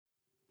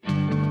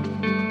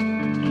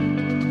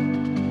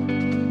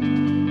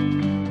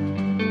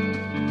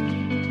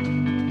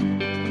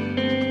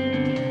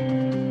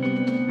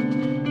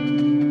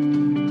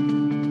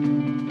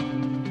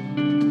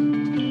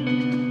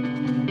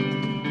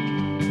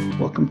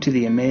Welcome to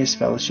the Emmaus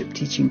Fellowship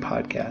Teaching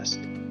Podcast.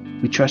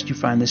 We trust you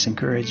find this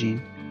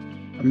encouraging.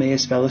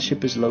 Emmaus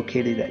Fellowship is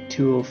located at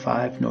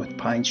 205 North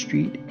Pine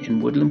Street in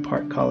Woodland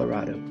Park,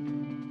 Colorado.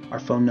 Our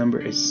phone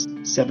number is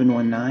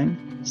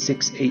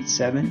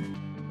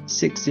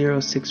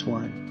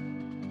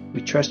 719-687-6061.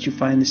 We trust you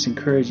find this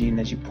encouraging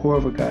as you pour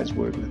over God's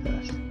Word with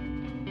us.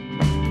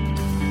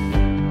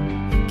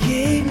 You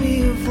gave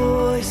me a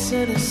voice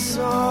and a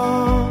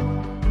song,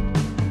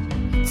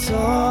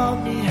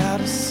 taught me how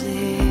to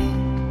sing.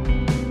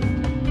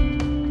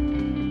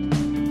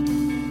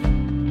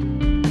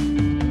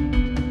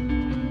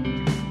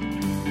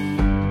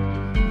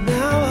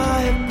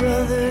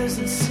 Brothers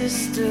and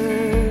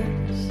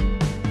sisters,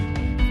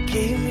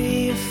 gave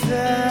me a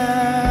family.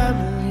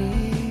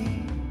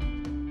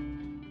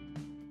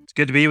 It's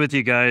good to be with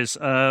you guys.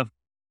 I'm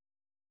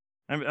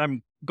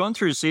going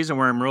through a season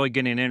where I'm really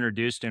getting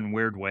introduced in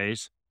weird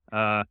ways.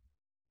 So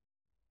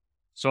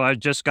I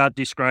just got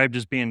described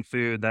as being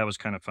food. That was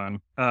kind of fun.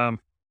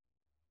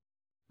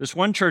 This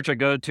one church I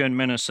go to in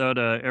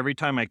Minnesota, every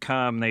time I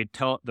come,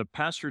 the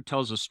pastor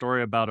tells a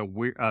story about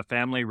a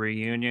family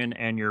reunion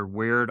and your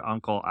weird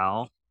Uncle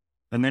Al.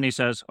 And then he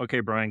says, "Okay,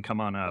 Brian, come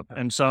on up."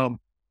 And so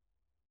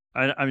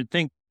I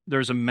think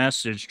there's a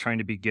message trying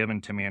to be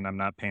given to me, and I'm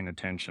not paying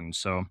attention.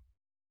 So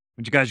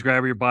would you guys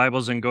grab your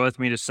Bibles and go with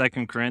me to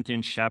 2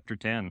 Corinthians chapter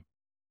 10?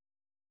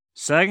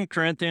 2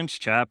 Corinthians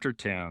chapter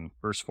 10,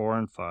 verse 4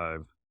 and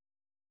 5.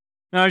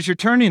 Now, as you're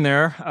turning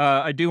there,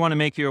 I do want to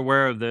make you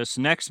aware of this.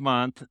 Next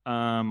month,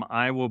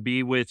 I will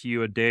be with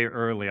you a day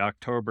early,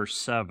 October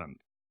 7th.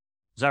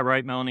 Is that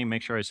right, Melanie?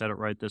 Make sure I said it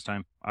right this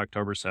time,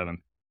 October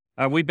 7th.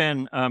 We've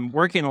been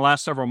working the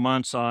last several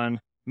months on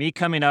me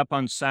coming up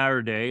on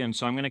Saturday, and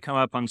so I'm going to come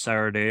up on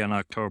Saturday in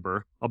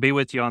October. I'll be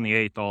with you on the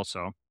 8th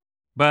also.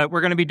 But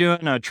we're going to be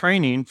doing a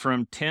training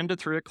from 10 to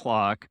 3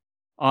 o'clock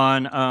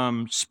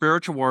on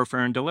spiritual warfare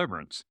and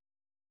deliverance.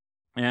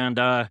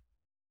 And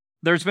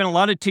there's been a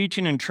lot of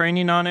teaching and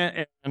training on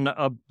it, and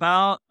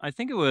about, I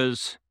think it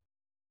was,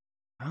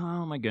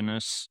 oh my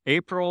goodness,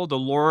 April, the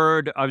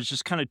Lord, I was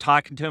just kind of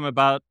talking to him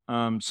about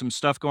some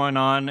stuff going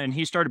on, and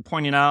he started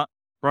pointing out,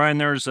 Brian,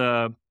 there's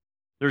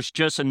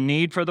just a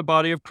need for the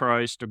body of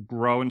Christ to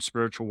grow in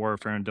spiritual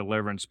warfare and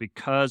deliverance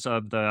because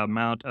of the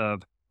amount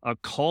of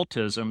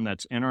occultism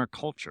that's in our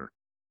culture.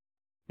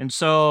 And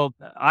so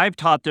I've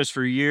taught this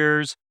for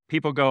years.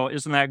 People go,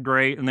 "Isn't that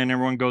great?" And then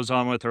everyone goes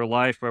on with their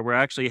life, but we're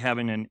actually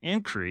having an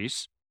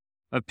increase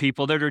of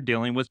people that are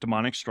dealing with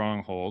demonic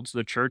strongholds.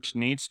 The church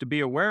needs to be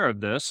aware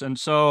of this. And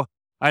so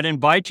I'd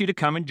invite you to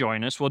come and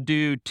join us. We'll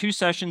do 2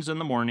 sessions in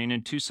the morning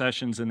and 2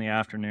 sessions in the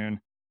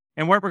afternoon.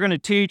 And what we're going to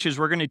teach is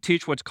we're going to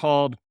teach what's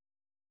called,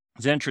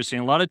 it's interesting,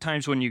 a lot of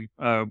times when you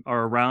are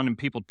around and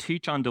people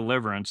teach on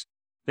deliverance,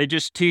 they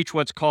just teach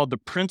what's called the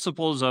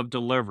principles of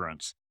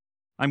deliverance.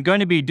 I'm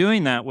going to be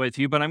doing that with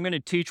you, but I'm going to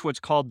teach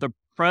what's called the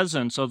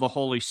presence of the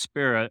Holy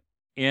Spirit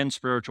in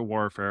spiritual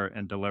warfare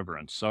and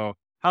deliverance. So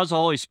how does the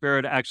Holy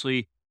Spirit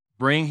actually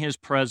bring his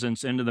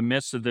presence into the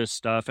midst of this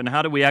stuff, and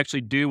how do we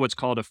actually do what's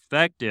called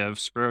effective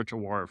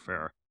spiritual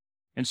warfare?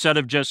 Instead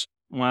of just,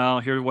 well,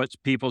 here's what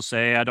people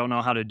say, I don't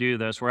know how to do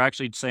this. We're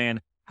actually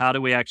saying, how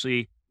do we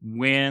actually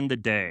win the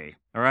day?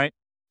 All right?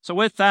 So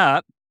with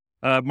that,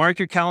 mark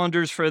your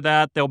calendars for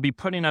that. They'll be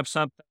putting up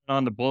something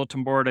on the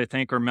bulletin board, I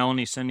think, or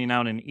Melanie sending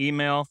out an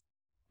email.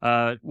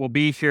 We'll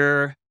be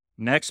here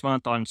next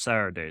month on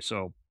Saturday.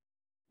 So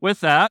with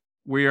that,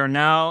 we are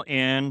now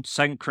in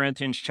 2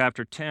 Corinthians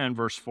chapter 10,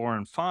 verse 4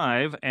 and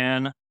 5.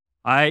 And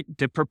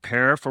to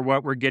prepare for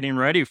what we're getting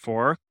ready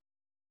for,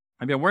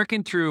 I've been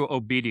working through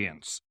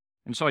obedience.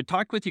 And so I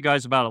talked with you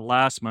guys about it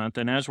last month,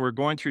 and as we're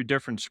going through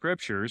different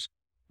scriptures,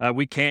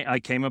 I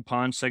came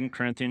upon 2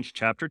 Corinthians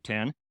chapter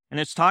 10, and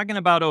it's talking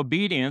about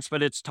obedience,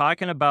 but it's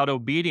talking about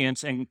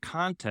obedience in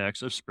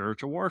context of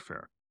spiritual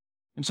warfare.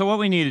 And so what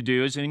we need to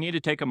do is we need to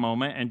take a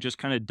moment and just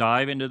kind of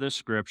dive into this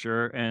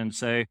scripture and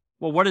say,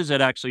 well, what is it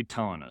actually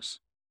telling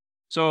us?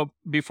 So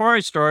before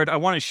I start, I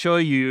want to show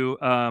you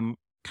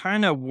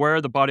kind of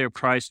where the body of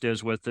Christ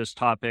is with this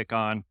topic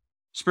on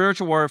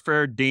spiritual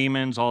warfare,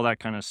 demons, all that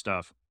kind of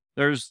stuff.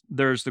 There's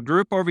the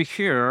group over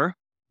here.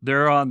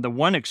 They're on the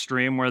one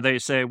extreme where they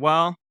say,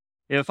 well,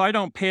 if I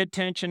don't pay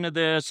attention to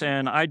this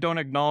and I don't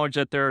acknowledge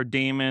that there are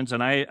demons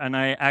and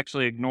I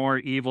actually ignore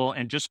evil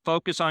and just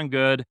focus on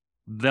good,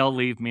 they'll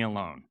leave me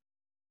alone.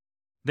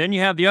 Then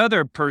you have the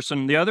other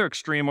person, the other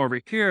extreme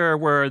over here,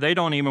 where they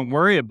don't even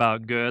worry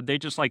about good. They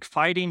just like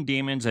fighting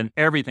demons, and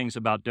everything's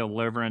about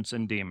deliverance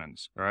and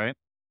demons, right?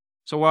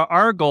 So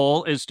our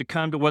goal is to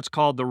come to what's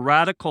called the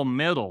radical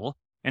middle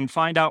and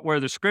find out where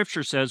the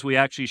scripture says we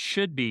actually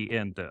should be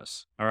in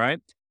this, all right?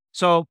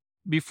 So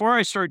before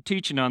I start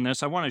teaching on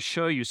this, I want to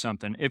show you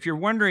something. If you're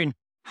wondering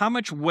how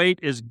much weight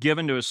is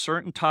given to a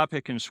certain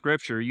topic in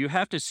scripture, you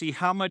have to see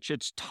how much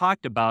it's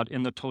talked about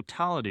in the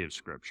totality of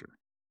scripture.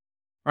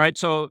 All right,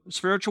 so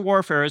spiritual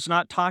warfare is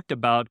not talked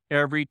about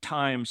every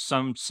time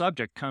some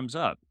subject comes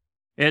up.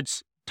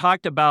 It's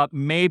talked about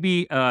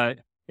maybe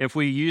if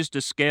we used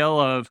a scale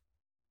of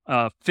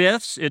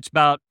fifths. It's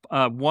about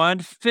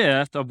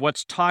 1/5 of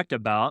what's talked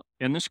about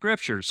in the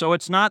scripture. So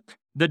it's not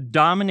the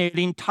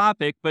dominating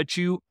topic, but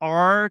you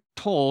are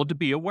told to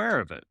be aware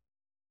of it.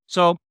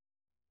 So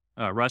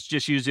Russ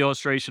just used the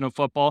illustration of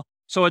football.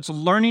 So it's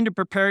learning to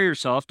prepare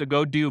yourself to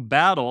go do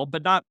battle,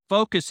 but not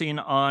focusing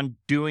on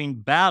doing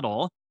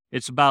battle.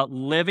 It's about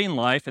living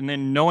life and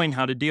then knowing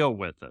how to deal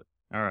with it.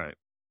 All right.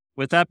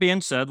 With that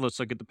being said, let's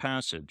look at the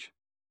passage.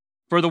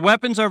 For the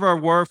weapons of our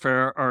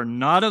warfare are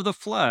not of the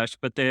flesh,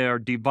 but they are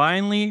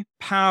divinely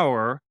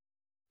power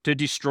to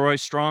destroy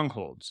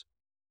strongholds.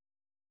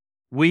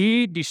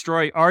 We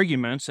destroy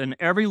arguments and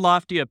every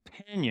lofty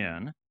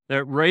opinion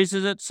that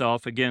raises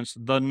itself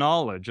against the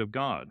knowledge of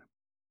God.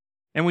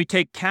 And we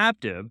take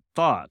captive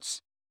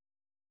thoughts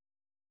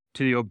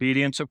to the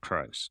obedience of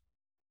Christ.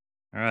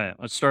 All right,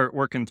 let's start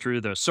working through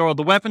this. So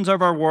the weapons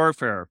of our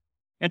warfare.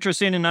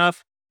 Interesting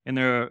enough, in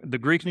the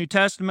Greek New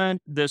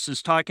Testament, this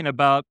is talking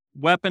about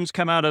weapons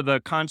come out of the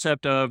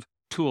concept of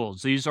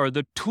tools. These are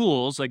the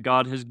tools that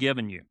God has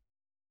given you.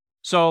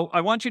 So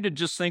I want you to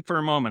just think for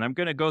a moment. I'm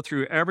going to go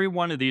through every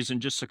one of these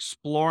and just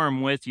explore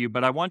them with you,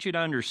 but I want you to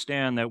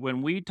understand that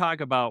when we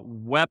talk about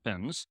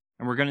weapons,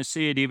 and we're going to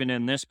see it even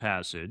in this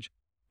passage,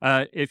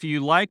 if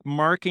you like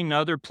marking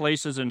other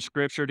places in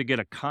Scripture to get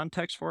a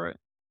context for it,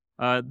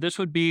 this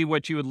would be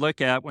what you would look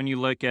at when you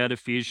look at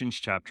Ephesians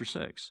chapter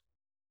 6.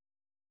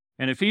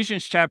 In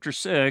Ephesians chapter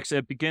 6,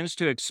 it begins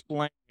to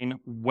explain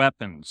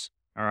weapons,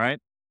 all right?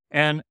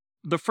 And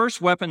the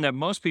first weapon that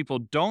most people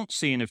don't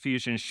see in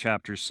Ephesians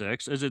chapter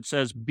 6 is it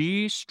says,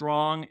 be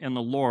strong in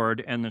the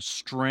Lord and the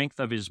strength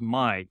of his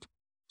might.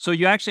 So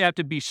you actually have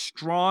to be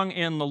strong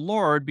in the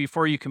Lord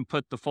before you can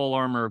put the full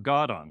armor of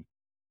God on.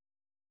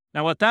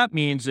 Now, what that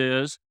means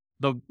is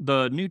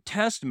the New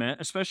Testament,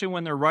 especially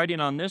when they're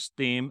writing on this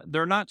theme,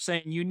 they're not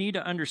saying you need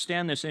to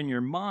understand this in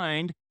your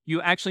mind.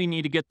 You actually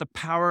need to get the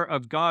power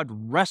of God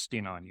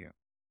resting on you.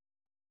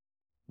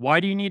 Why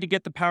do you need to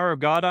get the power of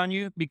God on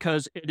you?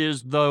 Because it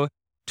is the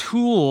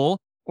tool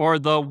or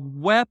the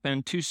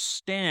weapon to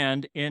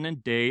stand in a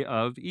day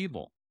of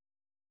evil.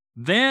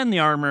 Then the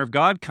armor of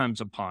God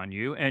comes upon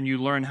you and you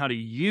learn how to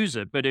use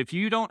it. But if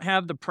you don't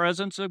have the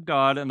presence of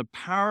God and the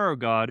power of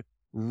God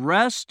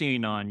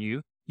resting on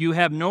you, you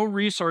have no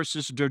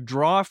resources to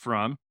draw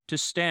from to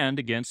stand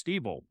against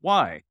evil.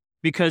 Why?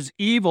 Because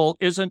evil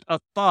isn't a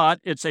thought,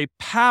 it's a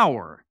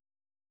power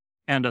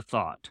and a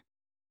thought.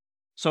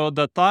 So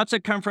the thoughts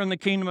that come from the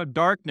kingdom of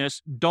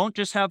darkness don't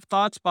just have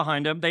thoughts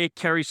behind them, they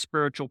carry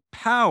spiritual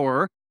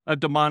power, a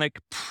demonic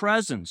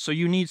presence. So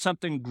you need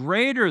something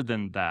greater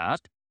than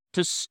that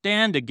to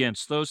stand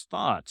against those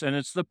thoughts, and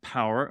it's the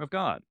power of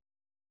God.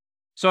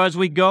 So as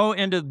we go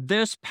into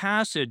this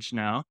passage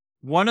now,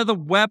 one of the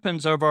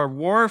weapons of our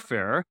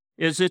warfare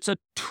is it's a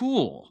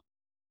tool.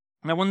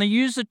 Now, when they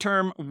use the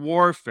term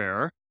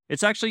warfare,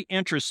 it's actually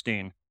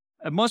interesting.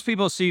 Most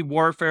people see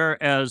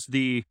warfare as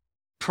the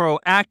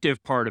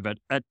proactive part of it,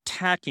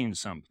 attacking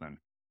something.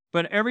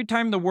 But every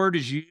time the word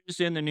is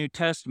used in the New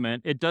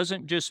Testament, it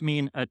doesn't just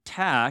mean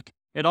attack,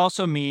 it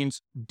also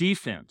means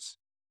defense.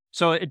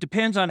 So it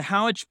depends on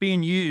how it's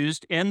being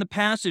used in the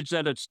passage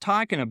that it's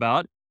talking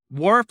about.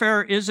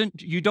 Warfare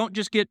isn't, you don't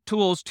just get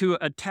tools to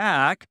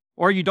attack,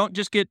 or you don't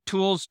just get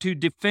tools to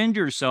defend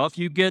yourself,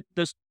 you get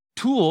the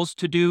tools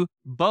to do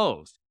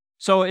both.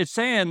 So it's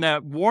saying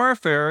that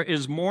warfare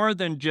is more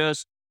than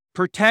just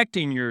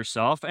protecting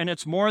yourself, and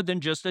it's more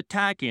than just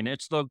attacking.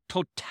 It's the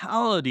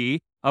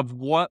totality of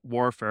what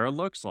warfare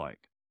looks like.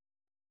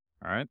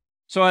 All right?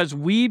 So as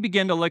we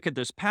begin to look at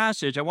this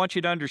passage, I want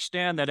you to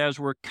understand that as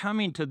we're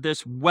coming to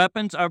this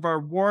weapons of our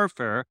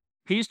warfare,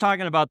 he's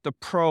talking about the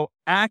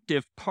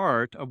proactive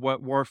part of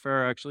what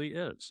warfare actually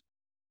is.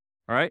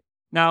 All right?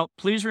 Now,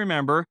 please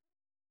remember,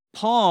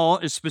 Paul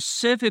is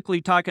specifically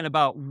talking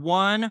about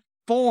one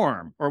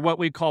form, or what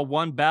we call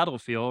one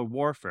battlefield of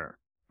warfare.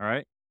 All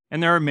right?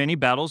 And there are many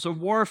battles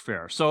of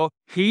warfare. So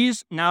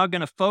he's now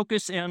going to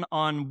focus in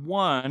on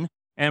one,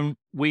 and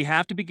we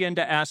have to begin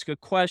to ask a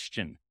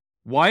question.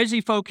 Why is he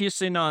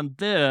focusing on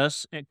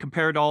this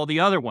compared to all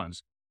the other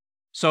ones?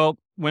 So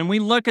when we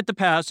look at the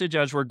passage,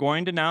 as we're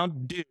going to now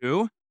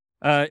do,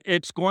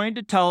 it's going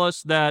to tell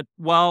us that,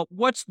 well,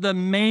 what's the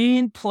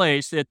main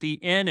place that the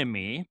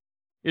enemy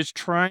is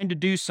trying to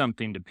do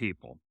something to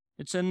people?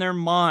 It's in their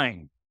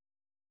mind.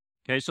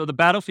 Okay, so the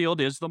battlefield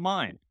is the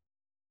mind.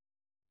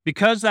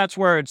 Because that's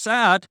where it's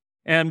at,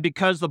 and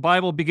because the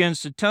Bible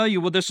begins to tell you,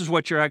 well, this is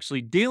what you're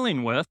actually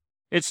dealing with,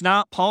 it's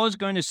not, Paul is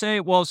going to say,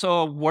 well,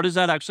 so what does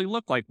that actually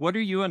look like? What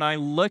are you and I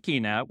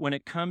looking at when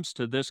it comes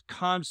to this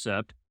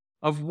concept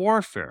of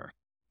warfare?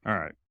 All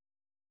right.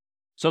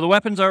 So the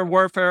weapons of our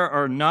warfare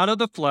are not of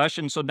the flesh,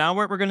 and so now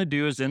what we're going to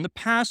do is in the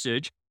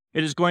passage,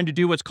 it is going to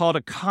do what's called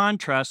a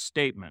contrast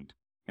statement.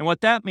 And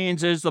what that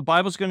means is the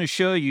Bible's going to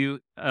show you,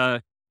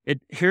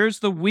 here's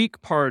the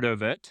weak part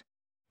of it,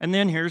 and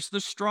then here's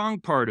the strong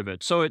part of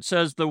it. So it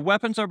says the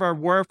weapons of our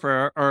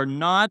warfare are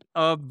not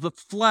of the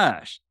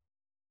flesh.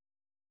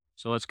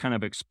 So let's kind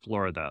of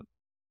explore that.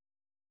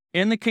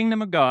 In the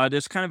kingdom of God,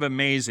 it's kind of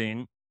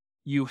amazing.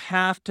 you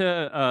have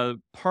to,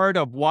 part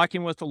of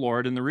walking with the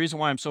Lord, and the reason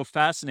why I'm so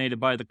fascinated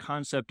by the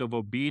concept of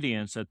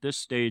obedience at this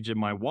stage in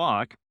my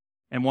walk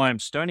and why I'm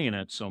studying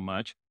it so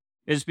much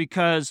is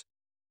because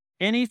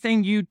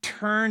anything you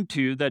turn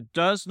to that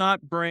does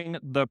not bring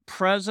the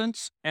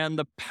presence and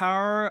the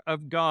power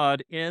of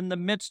God in the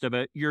midst of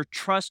it, you're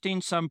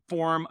trusting some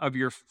form of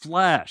your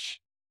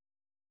flesh.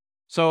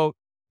 So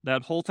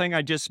that whole thing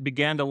I just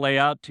began to lay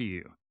out to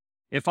you.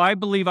 If I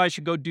believe I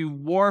should go do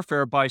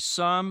warfare by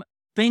some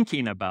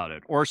thinking about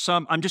it, or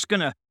I'm just going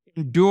to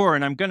endure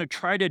and I'm going to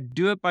try to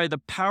do it by the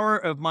power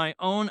of my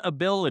own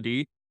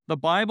ability, the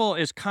Bible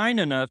is kind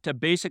enough to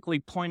basically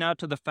point out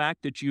to the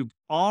fact that you've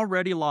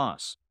already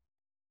lost.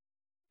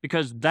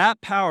 Because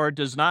that power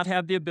does not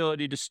have the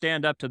ability to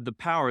stand up to the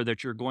power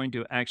that you're going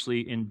to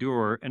actually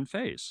endure and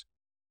face.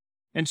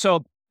 And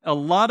so a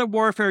lot of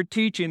warfare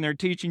teaching, they're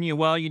teaching you,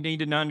 well, you need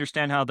to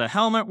understand how the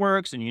helmet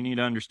works, and you need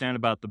to understand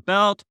about the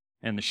belt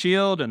and the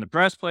shield and the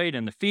breastplate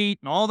and the feet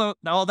and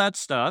all that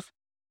stuff.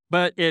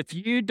 But if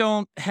you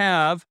don't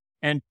have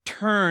and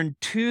turn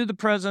to the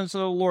presence of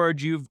the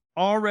Lord, you've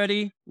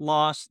already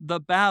lost the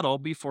battle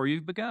before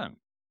you've begun.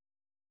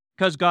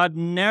 Because God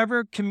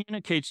never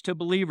communicates to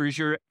believers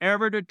you're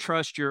ever to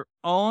trust your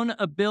own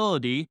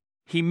ability.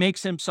 He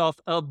makes himself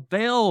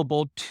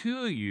available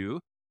to you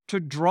to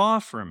draw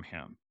from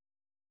him.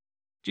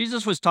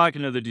 Jesus was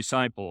talking to the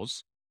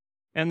disciples,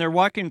 and they're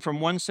walking from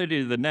one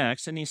city to the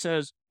next, and he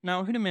says,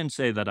 now, who do men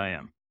say that I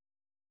am?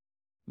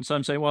 And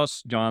some say, well,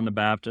 it's John the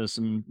Baptist,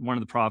 and one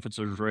of the prophets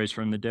was raised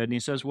from the dead. And he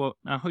says, well,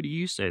 now, who do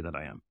you say that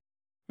I am?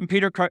 And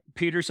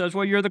Peter says,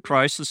 well, you're the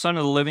Christ, the Son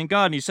of the living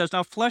God. And he says,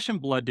 now, flesh and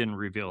blood didn't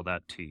reveal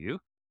that to you.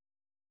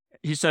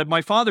 He said,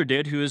 my Father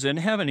did, who is in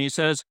heaven. He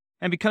says,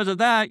 and because of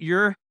that,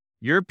 you're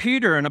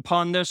Peter, and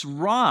upon this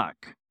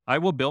rock I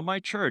will build my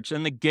church,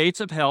 and the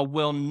gates of hell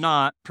will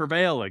not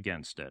prevail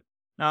against it.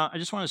 Now, I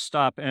just want to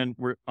stop, and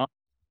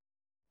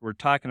we're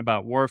talking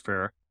about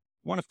warfare.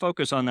 I want to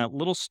focus on that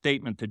little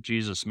statement that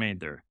Jesus made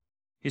there.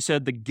 He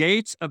said, the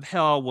gates of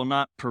hell will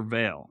not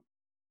prevail.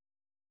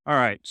 All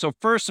right, so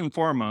first and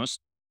foremost,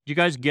 do you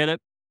guys get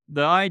it?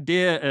 The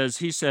idea is,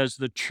 he says,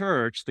 the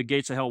church, the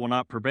gates of hell will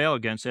not prevail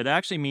against it. It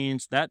actually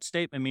means, that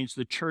statement means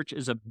the church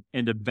is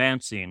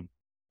advancing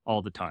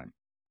all the time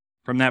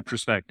from that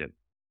perspective.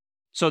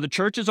 So the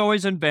church is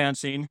always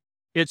advancing.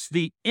 It's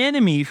the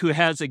enemy who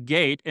has a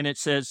gate, and it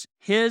says,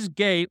 his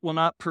gate will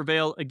not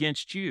prevail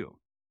against you.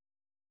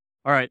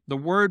 All right, the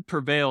word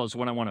prevail is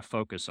what I want to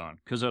focus on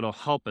because it'll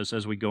help us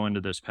as we go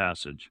into this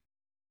passage.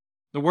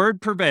 The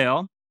word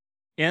prevail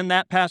in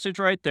that passage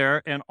right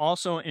there, and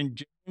also in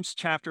James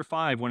chapter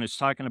 5 when it's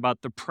talking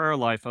about the prayer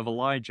life of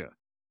Elijah. It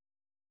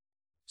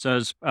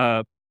says,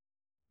 the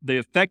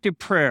effective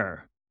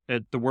prayer,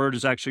 the word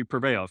is actually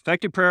prevail.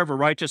 Effective prayer of a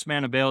righteous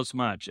man avails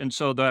much. And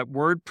so that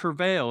word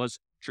prevail is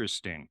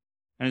interesting,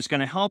 and it's going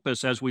to help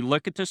us as we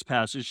look at this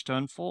passage to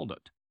unfold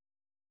it.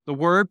 The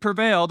word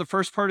prevail, the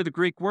first part of the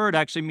Greek word,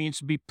 actually means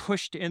to be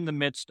pushed in the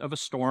midst of a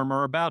storm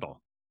or a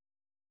battle.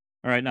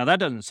 All right, now that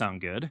doesn't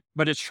sound good,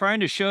 but it's trying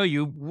to show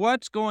you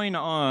what's going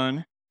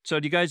on. So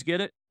do you guys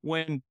get it?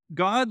 When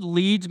God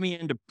leads me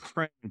into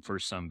praying for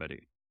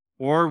somebody,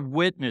 or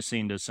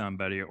witnessing to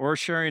somebody, or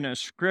sharing a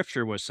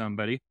scripture with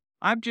somebody,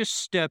 I've just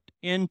stepped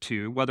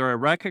into, whether I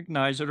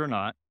recognize it or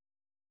not,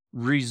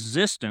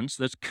 resistance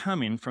that's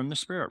coming from the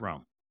spirit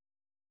realm.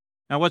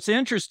 Now, what's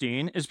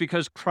interesting is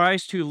because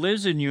Christ who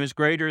lives in you is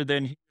greater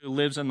than he who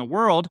lives in the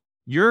world,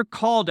 you're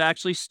called to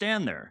actually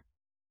stand there.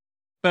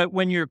 But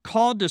when you're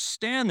called to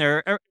stand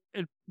there,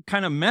 it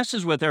kind of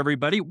messes with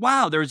everybody.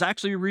 Wow, there's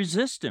actually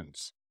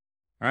resistance.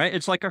 All right,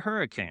 it's like a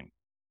hurricane.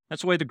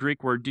 That's the way the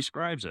Greek word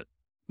describes it.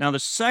 Now, the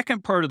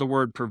second part of the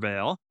word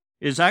prevail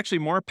is actually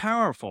more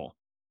powerful.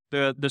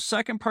 The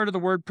second part of the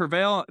word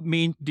prevail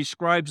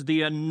describes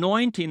the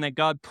anointing that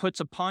God puts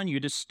upon you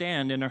to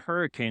stand in a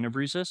hurricane of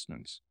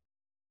resistance.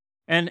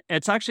 And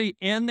it's actually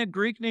in the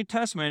Greek New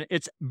Testament,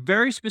 it's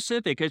very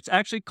specific. It's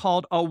actually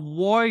called a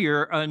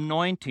warrior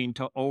anointing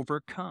to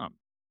overcome.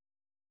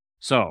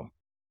 So,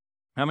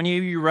 how many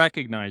of you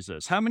recognize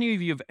this? How many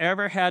of you have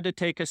ever had to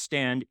take a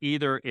stand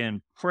either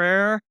in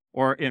prayer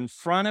or in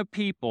front of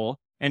people,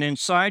 and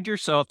inside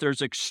yourself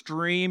there's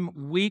extreme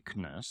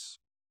weakness?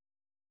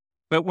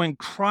 But when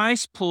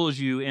Christ pulls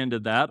you into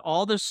that,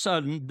 all of a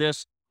sudden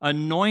this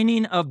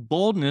anointing of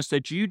boldness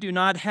that you do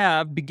not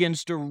have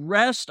begins to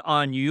rest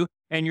on you,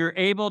 and you're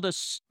able to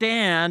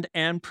stand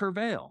and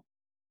prevail.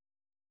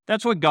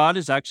 That's what God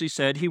has actually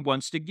said he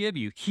wants to give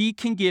you. He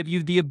can give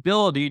you the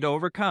ability to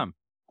overcome.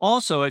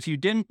 Also, if you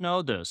didn't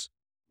know this,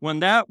 when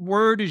that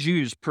word is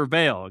used,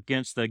 prevail,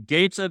 against the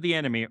gates of the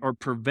enemy, or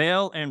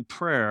prevail in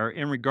prayer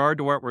in regard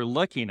to what we're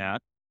looking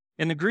at,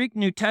 in the Greek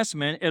New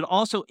Testament, it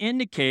also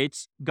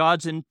indicates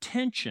God's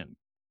intention.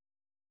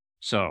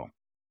 So,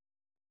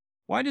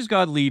 why does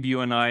God leave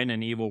you and I in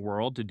an evil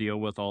world to deal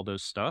with all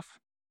this stuff?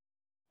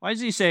 Why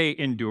does he say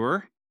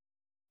endure,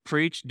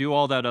 preach, do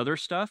all that other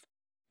stuff?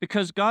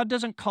 Because God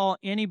doesn't call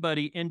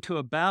anybody into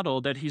a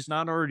battle that he's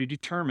not already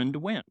determined to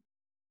win.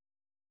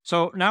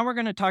 So now we're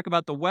going to talk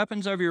about the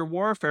weapons of your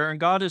warfare, and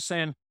God is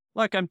saying,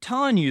 Look, I'm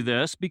telling you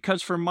this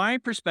because from my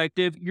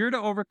perspective, you're to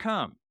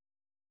overcome.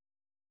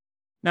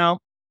 Now,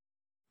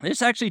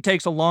 this actually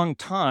takes a long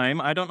time.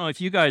 I don't know if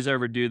you guys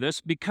ever do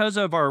this because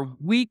of our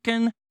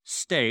weakened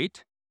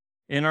state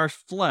in our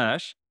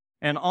flesh,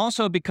 and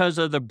also because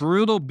of the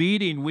brutal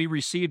beating we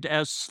received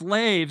as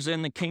slaves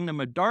in the kingdom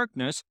of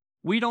darkness.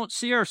 We don't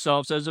see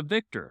ourselves as a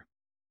victor.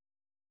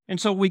 And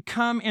so we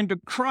come into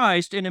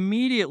Christ, and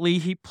immediately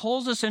he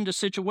pulls us into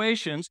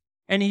situations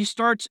and he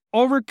starts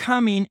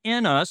overcoming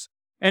in us.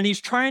 And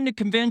he's trying to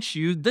convince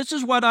you, this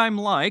is what I'm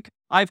like.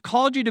 I've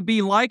called you to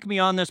be like me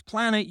on this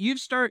planet.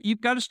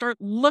 You've got to start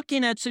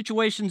looking at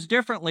situations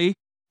differently.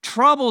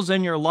 Troubles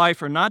in your life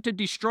are not to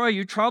destroy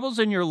you. Troubles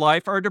in your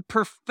life are to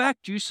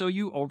perfect you so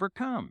you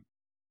overcome.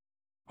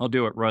 I'll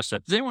do what Russ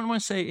said. Does anyone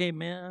want to say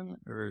amen?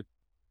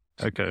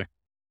 Okay.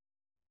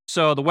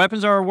 So the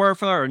weapons of our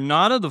warfare are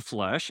not of the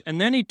flesh.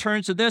 And then he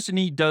turns to this and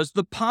he does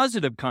the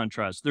positive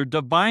contrast. They're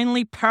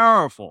divinely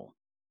powerful.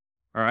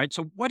 All right.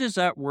 So what does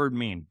that word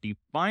mean?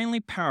 Divinely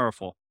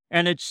powerful.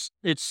 And it's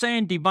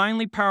saying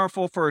divinely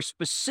powerful for a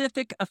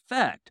specific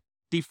effect.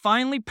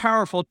 Divinely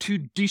powerful to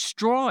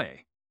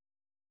destroy.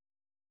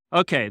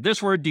 Okay,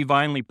 this word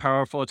divinely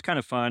powerful, it's kind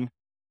of fun.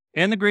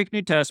 In the Greek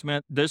New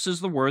Testament, this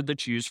is the word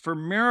that's used for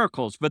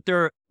miracles. But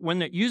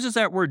when it uses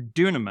that word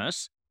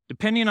dunamis,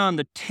 depending on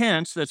the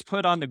tense that's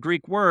put on the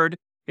Greek word,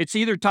 it's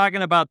either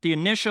talking about the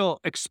initial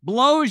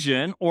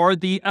explosion or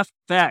the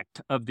effect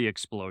of the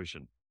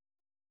explosion.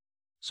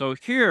 So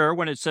here,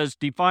 when it says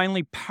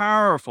divinely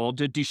powerful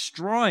to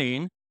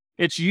destroying,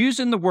 it's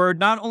using the word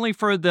not only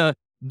for the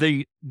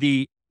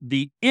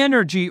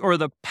energy or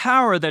the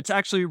power that's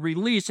actually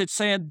released, it's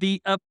saying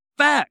the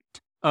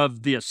effect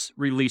of this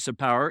release of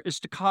power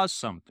is to cause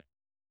something.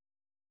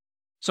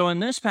 So in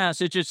this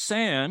passage, it's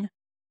saying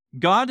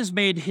God has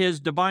made his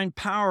divine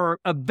power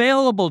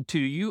available to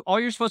you. All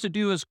you're supposed to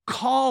do is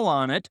call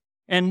on it.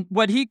 And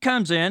what he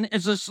comes in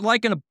is just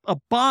like a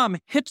bomb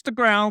hits the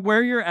ground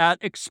where you're at,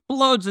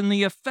 explodes, and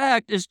the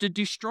effect is to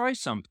destroy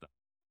something.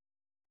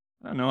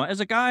 I don't know. As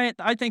a guy,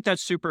 I think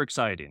that's super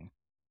exciting.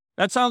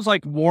 That sounds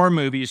like war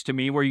movies to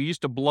me where you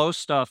used to blow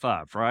stuff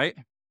up, right?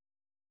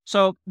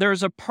 So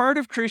there's a part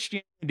of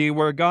Christianity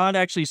where God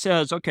actually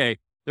says, okay,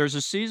 there's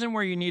a season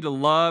where you need to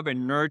love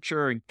and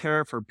nurture and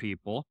care for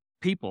people.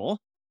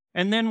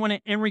 And then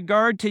in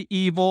regard to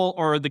evil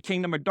or the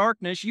kingdom of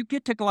darkness, you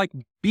get to like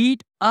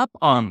beat up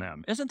on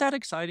them. Isn't that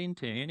exciting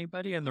to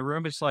anybody in the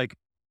room? It's like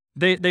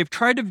they've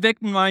tried to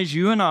victimize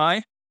you and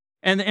I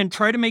and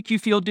try to make you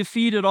feel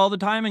defeated all the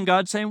time. And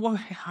God's saying, well,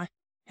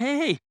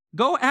 hey,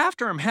 go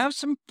after them. Have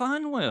some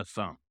fun with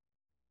them.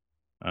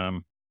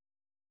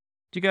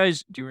 Do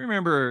you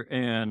remember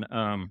in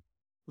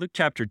Luke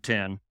chapter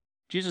 10,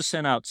 Jesus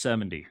sent out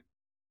 70.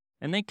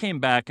 And they came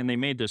back and they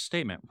made this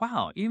statement.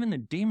 Wow, even the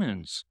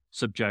demons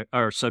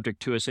are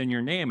subject to us in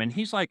your name. And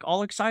he's like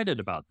all excited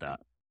about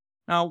that.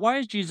 Now, why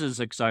is Jesus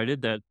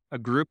excited that a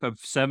group of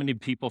 70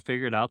 people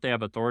figured out they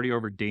have authority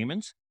over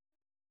demons?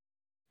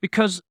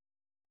 Because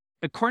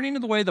according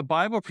to the way the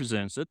Bible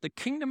presents it, the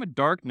kingdom of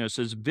darkness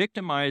is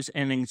victimized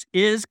and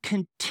is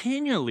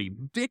continually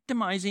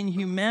victimizing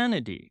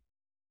humanity.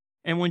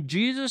 And when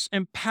Jesus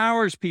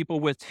empowers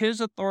people with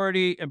his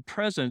authority and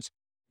presence,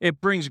 it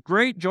brings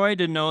great joy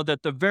to know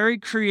that the very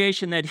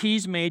creation that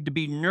he's made to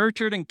be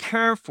nurtured and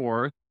cared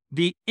for,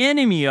 the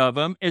enemy of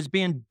them is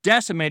being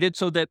decimated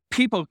so that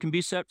people can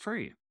be set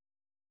free.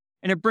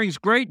 And it brings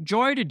great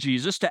joy to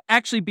Jesus to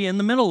actually be in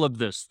the middle of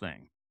this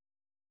thing.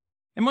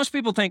 And most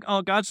people think,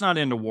 oh, God's not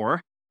into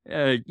war.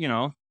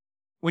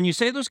 When you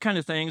say those kind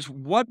of things,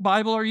 what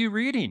Bible are you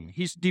reading?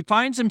 He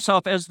defines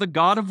himself as the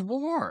God of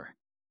war.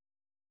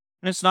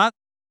 And it's not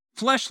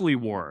fleshly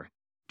war,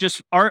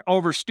 just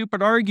over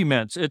stupid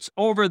arguments. It's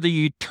over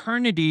the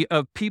eternity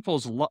of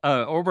people's,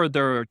 over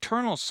their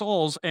eternal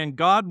souls and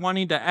God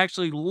wanting to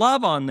actually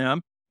love on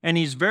them. And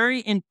he's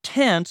very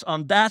intense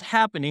on that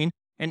happening.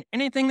 And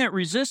anything that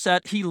resists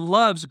that, he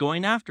loves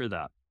going after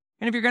that.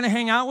 And if you're going to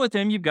hang out with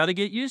him, you've got to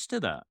get used to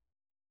that.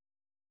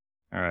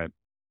 All right.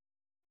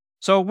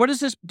 So what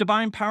is this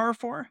divine power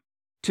for?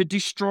 To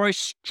destroy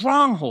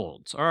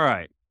strongholds. All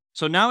right.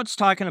 So now it's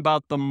talking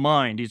about the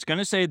mind. He's going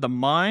to say the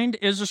mind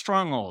is a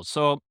stronghold.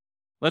 So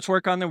let's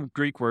work on the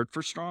Greek word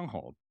for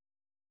stronghold.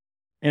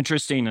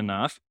 Interesting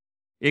enough,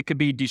 it could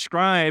be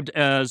described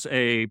as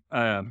a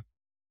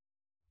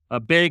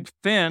big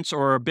fence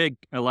or a big,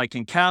 like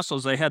in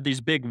castles, they had these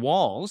big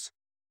walls,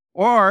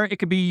 or it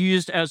could be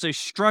used as a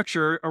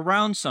structure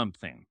around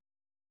something.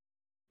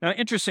 Now,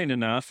 interesting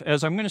enough,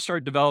 as I'm going to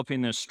start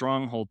developing this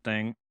stronghold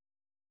thing,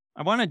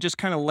 I want to just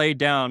kind of lay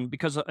down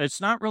because it's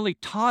not really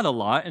taught a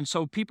lot. And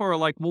so people are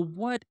like, well,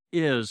 what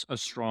is a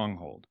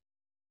stronghold?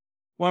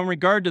 Well, in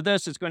regard to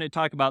this, it's going to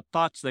talk about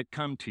thoughts that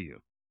come to you.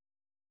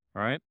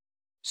 All right.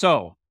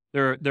 So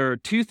there are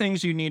two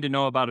things you need to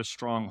know about a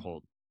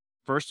stronghold.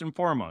 First and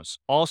foremost,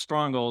 all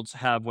strongholds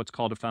have what's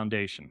called a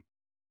foundation.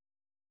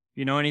 If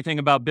you know anything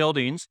about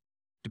buildings,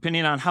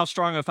 depending on how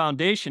strong a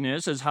foundation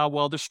is how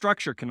well the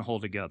structure can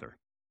hold together.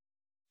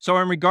 So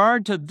in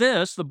regard to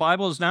this, the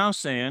Bible is now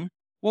saying,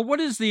 well, what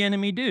does the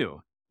enemy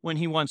do? when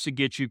he wants to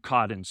get you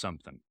caught in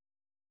something.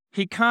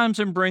 He comes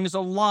and brings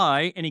a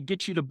lie, and he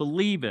gets you to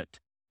believe it.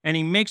 And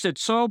he makes it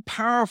so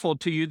powerful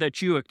to you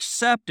that you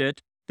accept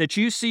it, that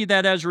you see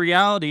that as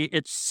reality.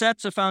 It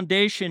sets a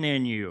foundation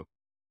in you.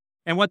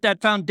 And what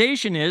that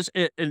foundation is,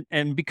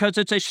 and because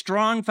it's a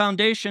strong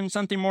foundation,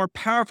 something more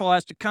powerful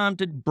has to come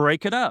to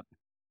break it up.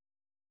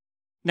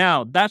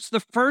 Now, that's the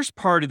first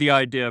part of the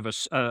idea of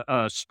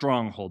a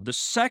stronghold. The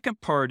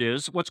second part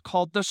is what's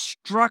called the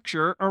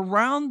structure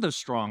around the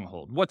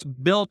stronghold, what's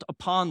built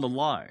upon the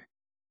lie.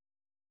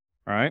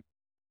 All right?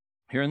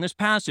 Here in this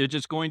passage,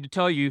 it's going to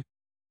tell you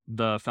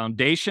the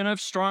foundation of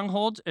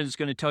strongholds, and it's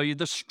going to tell you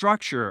the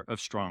structure of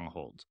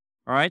strongholds.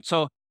 All right?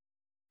 So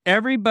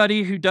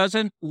everybody who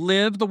doesn't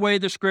live the way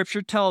the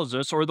Scripture tells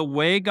us or the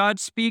way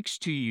God speaks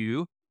to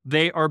you,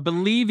 they are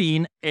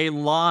believing a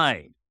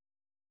lie.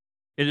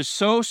 It is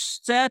so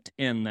set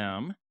in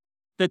them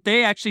that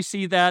they actually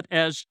see that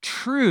as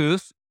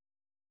truth,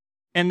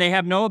 and they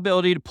have no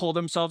ability to pull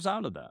themselves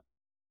out of that.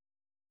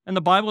 And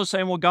the Bible is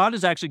saying, well, God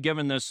has actually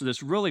given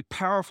this really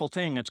powerful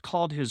thing. It's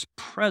called His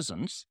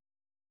presence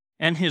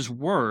and His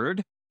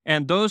word.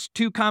 And those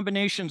two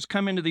combinations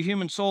come into the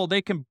human soul.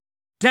 They can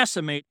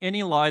decimate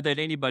any lie that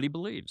anybody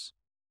believes.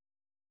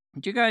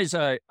 Do you guys,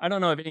 I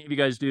don't know if any of you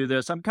guys do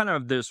this. I'm kind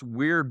of this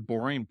weird,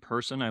 boring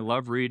person. I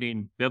love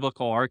reading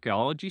biblical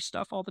archaeology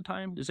stuff all the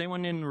time. Does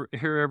anyone in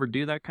here ever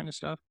do that kind of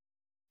stuff?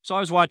 So I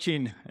was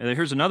watching,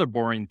 here's another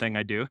boring thing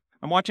I do.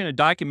 I'm watching a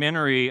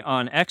documentary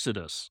on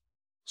Exodus,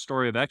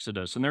 story of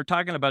Exodus, and they're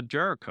talking about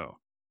Jericho.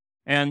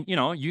 And,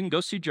 you can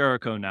go see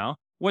Jericho now.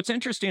 What's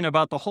interesting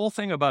about the whole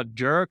thing about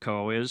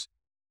Jericho is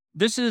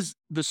this is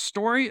the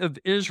story of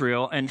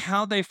Israel, and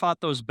how they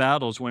fought those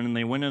battles when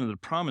they went into the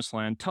promised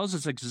land tells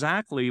us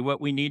exactly what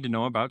we need to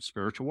know about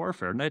spiritual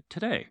warfare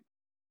today.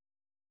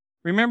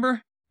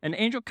 Remember, an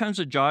angel comes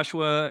to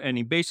Joshua, and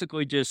he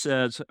basically just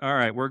says, all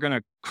right, we're going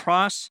to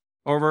cross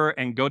over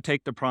and go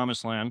take the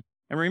promised land.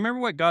 And remember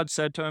what God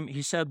said to him?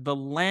 He said, the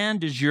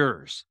land is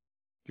yours.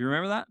 Do you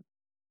remember that?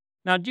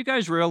 Now, do you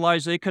guys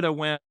realize they could have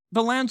went,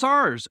 the land's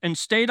ours, and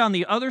stayed on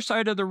the other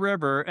side of the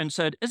river and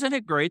said, isn't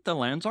it great, the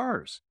land's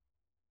ours?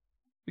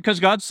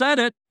 Because God said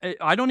it,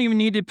 I don't even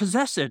need to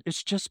possess it.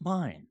 It's just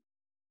mine.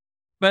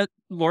 But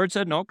the Lord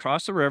said, no,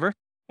 cross the river.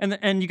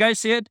 And you guys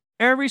see it?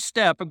 Every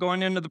step of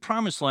going into the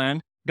promised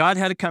land, God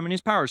had to come in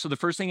His power. So the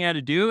first thing He had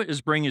to do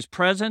is bring His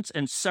presence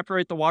and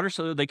separate the water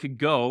so that they could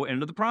go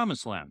into the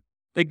promised land.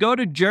 They go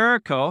to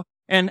Jericho,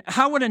 and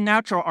how would a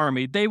natural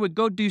army? They would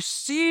go do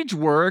siege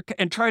work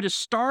and try to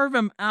starve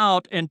them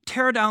out and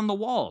tear down the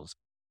walls.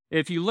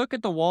 If you look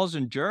at the walls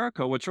in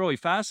Jericho, what's really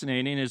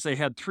fascinating is they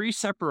had 3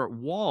 separate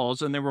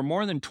walls, and they were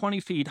more than 20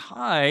 feet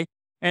high,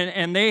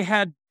 and they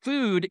had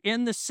food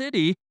in the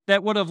city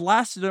that would have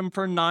lasted them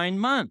for 9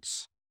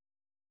 months.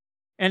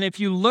 And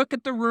if you look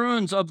at the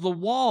ruins of the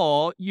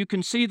wall, you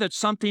can see that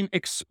something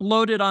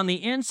exploded on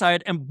the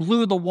inside and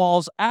blew the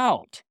walls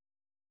out.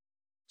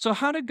 So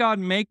how did God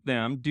make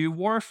them do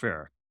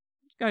warfare?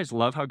 You guys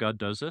love how God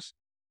does this?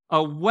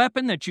 A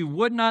weapon that you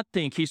would not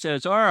think. He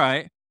says, all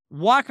right,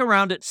 walk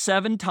around it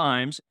 7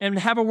 times and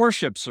have a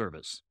worship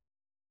service.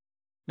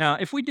 Now,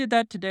 if we did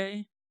that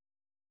today,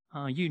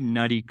 you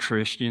nutty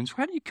Christians,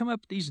 why do you come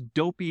up with these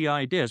dopey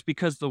ideas?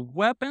 Because the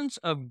weapons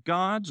of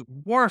God's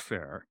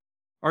warfare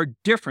are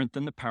different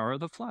than the power of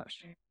the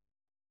flesh.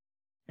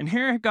 And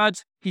here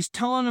He's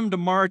telling them to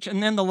march,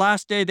 and then the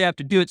last day they have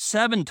to do it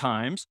 7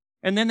 times,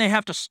 and then they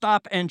have to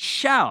stop and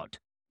shout.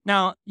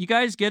 Now, you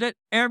guys get it?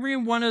 Every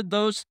one of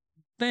those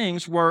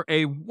things were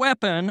a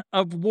weapon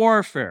of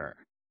warfare.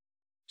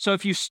 So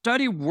if you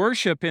study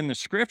worship in the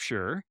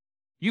Scripture,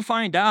 you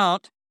find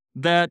out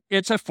that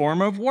it's a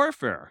form of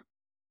warfare.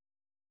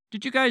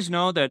 Did you guys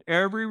know that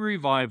every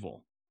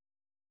revival,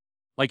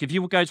 like if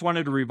you guys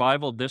wanted a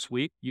revival this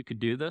week, you could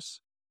do this?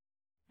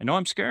 I know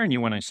I'm scaring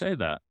you when I say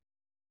that.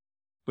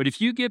 But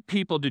if you get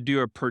people to do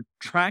a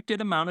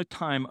protracted amount of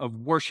time of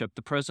worship,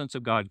 the presence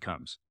of God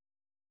comes.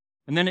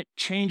 And then it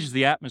changes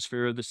the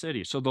atmosphere of the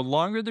city. So the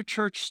longer the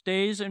church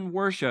stays in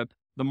worship,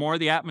 the more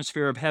the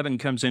atmosphere of heaven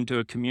comes into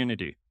a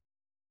community.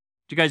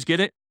 Do you guys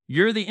get it?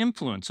 You're the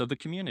influence of the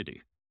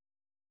community.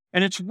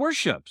 And it's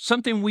worship,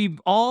 something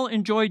we've all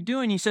enjoyed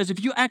doing. He says,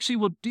 if you actually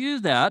will do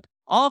that,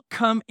 I'll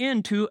come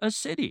into a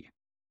city.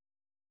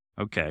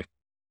 Okay.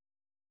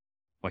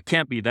 Well, it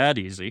can't be that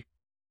easy.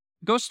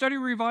 Go study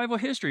revival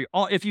history.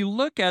 If you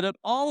look at it,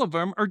 all of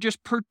them are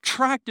just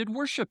protracted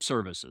worship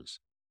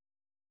services.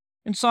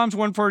 In Psalms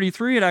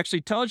 143, it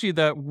actually tells you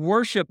that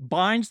worship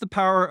binds the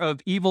power of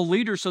evil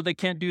leaders so they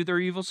can't do their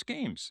evil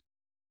schemes.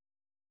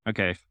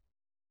 Okay.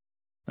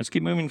 Let's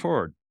keep moving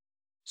forward.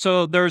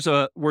 So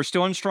we're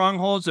still in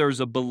strongholds. There's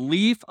a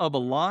belief of a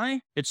lie.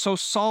 It's so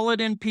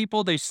solid in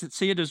people, they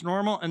see it as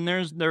normal. And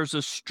there's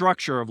a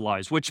structure of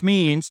lies, which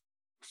means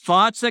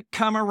thoughts that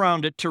come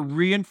around it to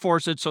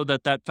reinforce it so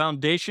that that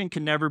foundation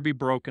can never be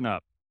broken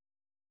up.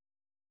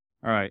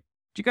 All right.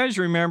 Do you guys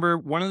remember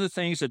one of the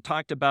things it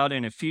talked about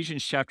in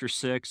Ephesians chapter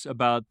 6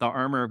 about the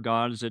armor of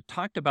God is it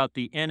talked about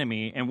the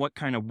enemy and what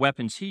kind of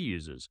weapons he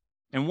uses.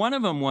 And one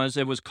of them was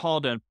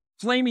called a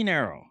flaming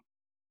arrow.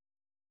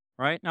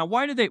 right? Now,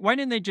 why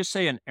didn't they just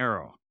say an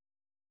arrow?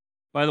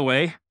 By the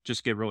way,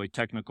 just get really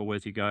technical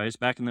with you guys.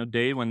 Back in the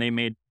day when they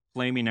made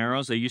flaming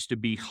arrows, they used to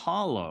be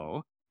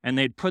hollow, and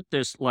they'd put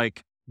this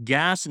like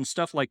gas and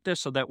stuff like this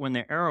so that when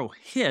the arrow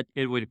hit,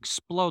 it would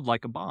explode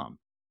like a bomb.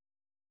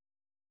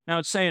 Now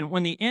it's saying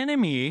when the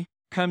enemy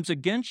comes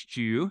against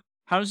you,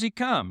 how does he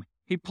come?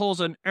 He pulls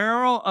an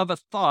arrow of a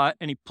thought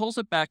and he pulls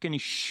it back and he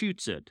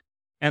shoots it.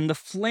 And the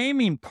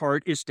flaming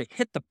part is to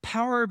hit the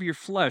power of your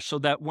flesh so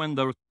that when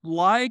the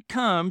lie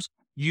comes,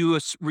 you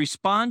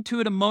respond to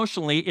it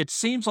emotionally. It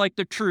seems like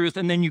the truth,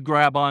 and then you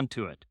grab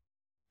onto it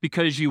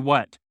because you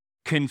what?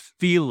 Can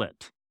feel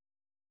it.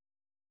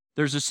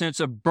 There's a sense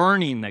of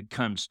burning that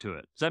comes to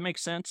it. Does that make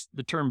sense?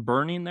 The term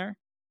burning there?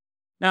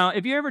 Now,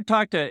 if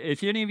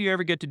any of you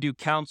ever get to do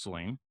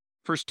counseling,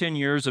 first 10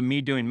 years of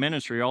me doing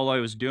ministry, all I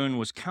was doing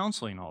was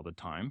counseling all the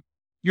time.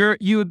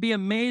 You would be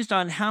amazed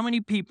on how many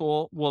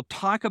people will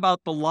talk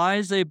about the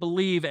lies they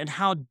believe and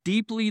how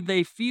deeply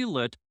they feel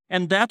it.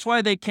 And that's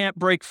why they can't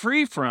break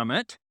free from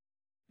it,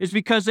 is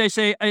because they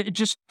say, it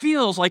just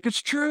feels like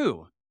it's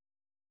true.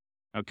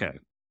 Okay.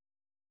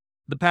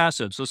 The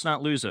passage, let's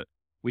not lose it.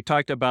 We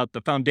talked about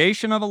the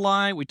foundation of a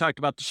lie. We talked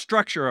about the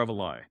structure of a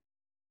lie.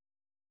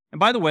 And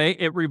by the way,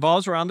 it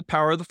revolves around the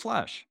power of the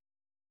flesh.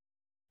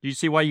 Do you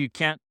see why you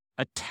can't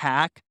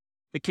attack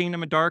the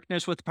kingdom of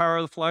darkness with the power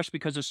of the flesh?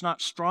 Because it's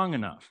not strong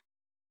enough.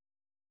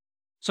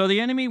 So the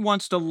enemy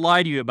wants to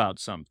lie to you about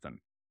something.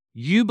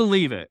 You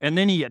believe it, and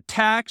then he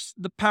attacks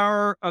the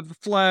power of the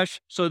flesh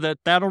so that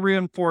that'll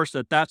reinforce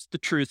that that's the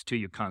truth to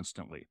you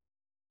constantly.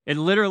 It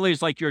literally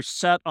is like you're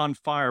set on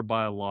fire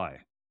by a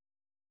lie.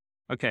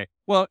 Okay,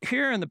 well,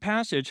 here in the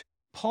passage,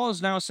 Paul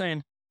is now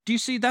saying, do you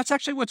see, that's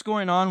actually what's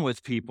going on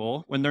with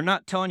people when they're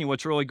not telling you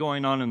what's really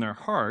going on in their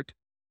heart.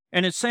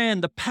 And it's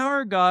saying the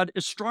power of God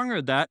is stronger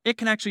than that. It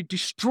can actually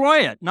destroy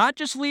it, not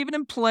just leave it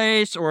in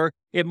place, or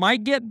it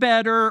might get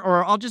better,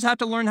 or I'll just have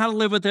to learn how to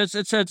live with this.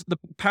 It says the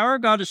power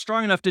of God is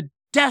strong enough to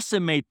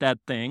decimate that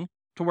thing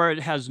to where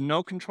it has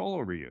no control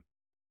over you.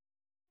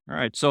 All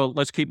right, so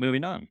let's keep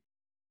moving on.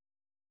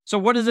 So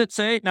what does it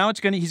say? Now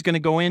he's going to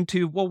go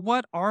into, well,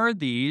 what are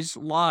these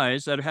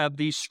lies that have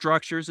these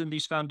structures and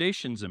these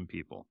foundations in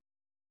people?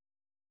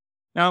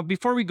 Now,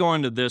 before we go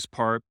into this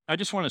part, I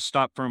just want to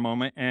stop for a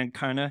moment and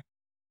kind of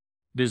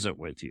visit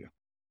with you.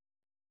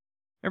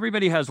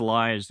 Everybody has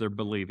lies they're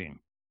believing.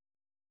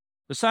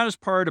 The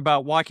saddest part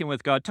about walking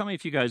with God, tell me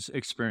if you guys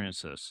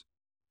experience this.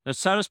 The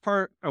saddest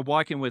part of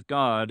walking with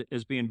God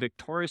is being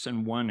victorious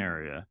in one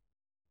area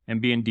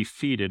and being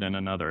defeated in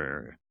another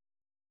area.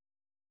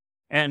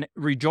 And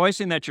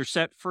rejoicing that you're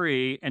set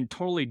free and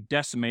totally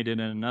decimated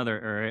in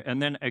another area,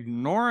 and then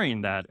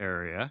ignoring that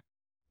area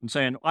and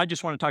saying, I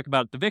just want to talk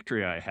about the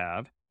victory I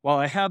have, while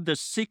I have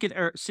this secret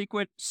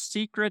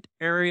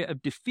area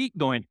of defeat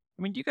going.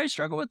 I mean, do you guys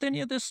struggle with any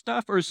of this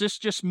stuff? Or is this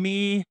just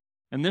me,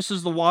 and this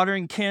is the water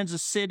in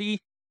Kansas City?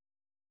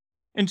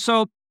 And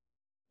so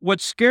what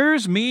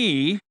scares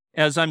me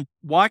as I'm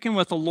walking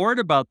with the Lord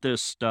about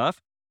this stuff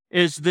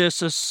is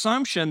this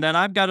assumption that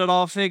I've got it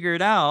all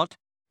figured out,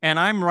 and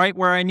I'm right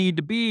where I need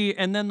to be,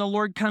 and then the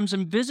Lord comes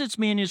and visits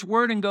me in His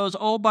Word and goes,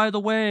 oh, by the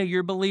way,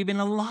 you're believing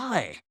a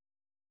lie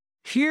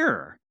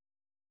here.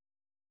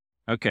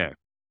 Okay,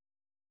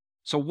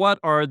 so what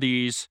are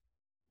these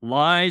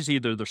lies,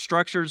 either the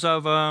structures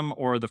of them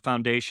or the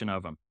foundation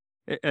of them?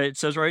 It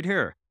says right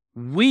here,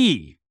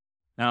 we.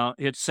 Now,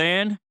 it's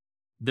saying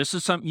this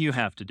is something you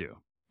have to do.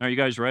 Are you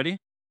guys ready?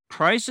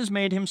 Christ has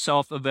made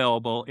Himself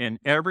available in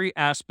every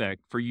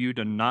aspect for you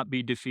to not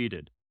be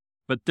defeated.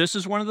 But this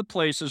is one of the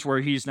places where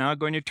He's now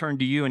going to turn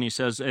to you, and He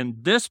says, in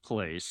this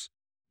place,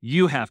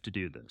 you have to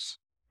do this.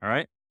 All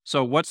right?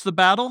 So what's the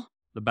battle?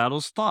 The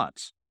battle's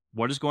thoughts.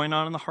 What is going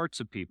on in the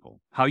hearts of people?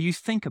 How you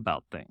think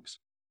about things.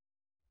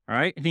 All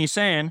right? And He's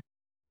saying,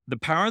 the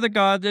power that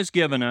God has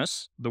given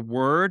us, the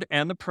Word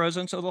and the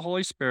presence of the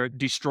Holy Spirit,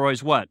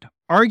 destroys what?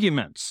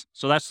 Arguments.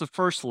 So that's the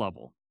first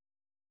level.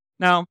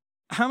 Now,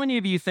 how many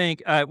of you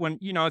think,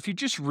 if you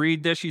just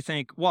read this, you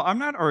think, well, I'm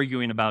not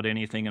arguing about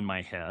anything in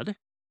my head.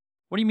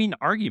 What do you mean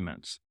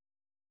arguments?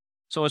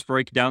 So let's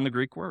break down the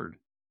Greek word.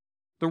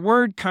 The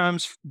word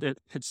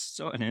it's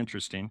so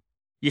interesting.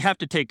 You have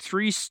to take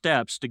 3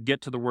 steps to get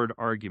to the word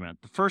argument.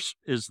 The first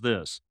is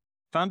this.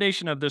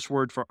 Foundation of this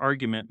word for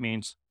argument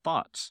means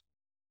thoughts.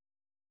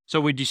 So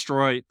we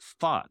destroy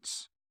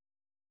thoughts.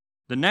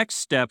 The next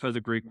step of the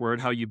Greek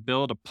word, how you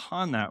build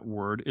upon that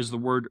word, is the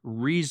word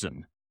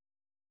reason.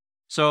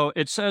 So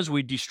it says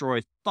we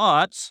destroy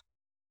thoughts.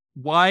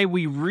 Why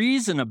we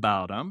reason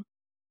about them,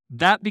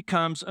 that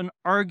becomes an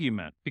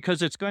argument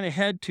because it's going to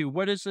head to,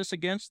 what is this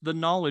against? The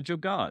knowledge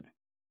of God.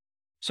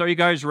 So are you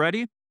guys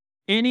ready?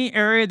 Any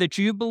area that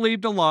you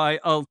believed a lie,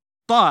 a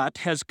thought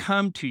has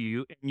come to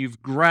you and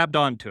you've grabbed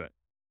onto it.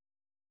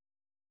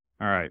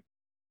 All right.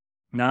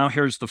 Now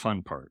here's the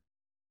fun part.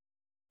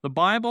 The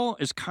Bible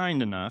is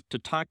kind enough to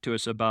talk to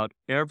us about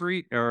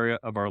every area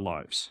of our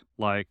lives,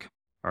 like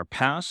our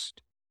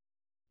past,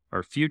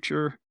 our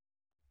future,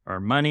 our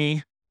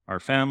money, our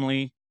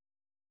family,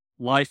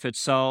 life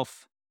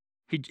itself.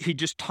 He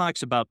just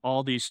talks about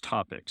all these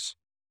topics.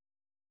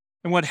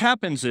 And what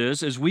happens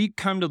is we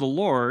come to the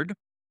Lord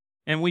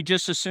and we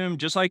just assume,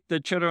 just like the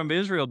children of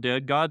Israel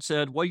did, God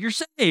said, well, you're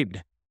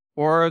saved,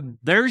 or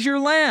there's your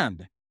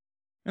land.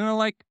 And they're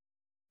like,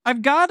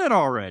 I've got it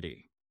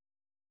already.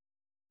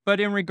 But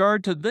in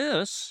regard to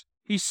this,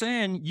 he's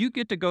saying you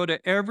get to go to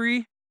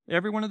every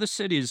one of the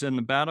cities in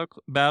the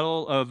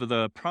battle of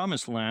the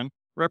promised land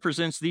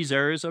represents these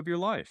areas of your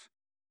life.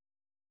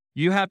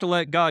 You have to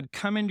let God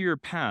come into your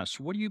past.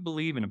 What are you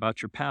believing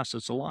about your past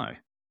that's a lie?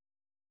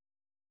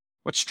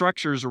 What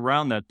structures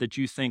around that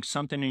you think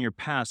something in your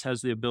past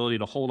has the ability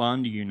to hold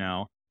on to you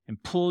now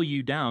and pull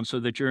you down so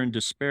that you're in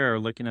despair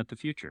looking at the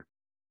future?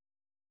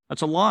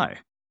 That's a lie.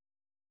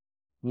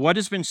 What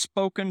has been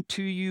spoken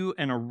to you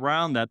and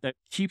around that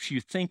keeps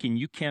you thinking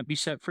you can't be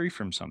set free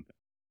from something?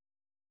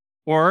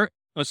 Or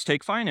let's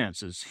take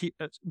finances.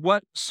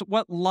 What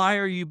lie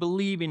are you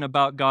believing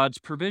about God's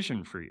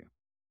provision for you?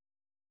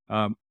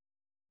 I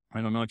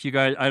don't know if you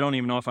guys, I don't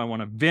even know if I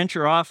want to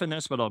venture off in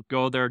this, but I'll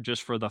go there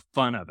just for the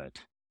fun of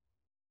it.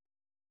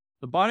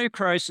 The body of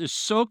Christ is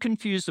so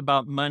confused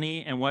about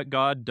money and what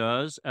God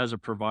does as a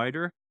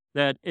provider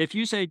that if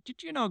you say,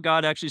 did you know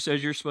God actually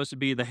says you're supposed to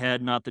be the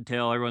head, not the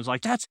tail? Everyone's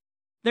like,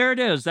 there it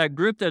is, that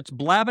group that's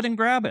blab it and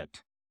grab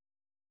it.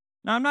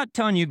 Now, I'm not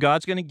telling you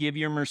God's going to give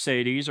you a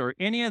Mercedes or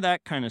any of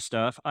that kind of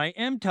stuff. I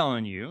am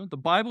telling you the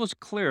Bible is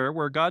clear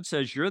where God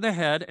says you're the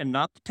head and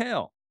not the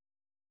tail.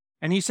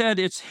 And he said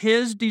it's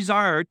his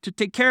desire to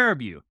take care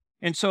of you.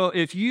 And so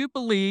if you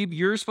believe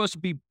you're supposed to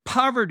be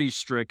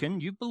poverty-stricken,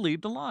 you've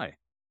believed a lie.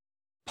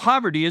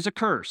 Poverty is a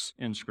curse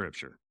in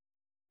Scripture.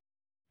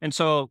 And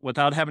so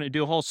without having to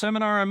do a whole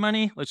seminar on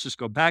money, let's just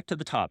go back to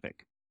the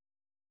topic.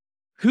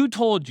 Who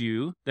told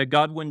you that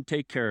God wouldn't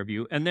take care of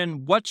you? And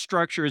then what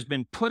structure has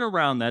been put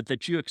around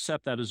that you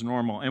accept that as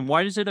normal? And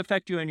why does it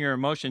affect you and your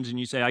emotions? And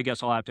you say, I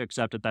guess I'll have to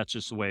accept it. That's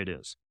just the way it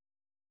is.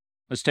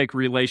 Let's take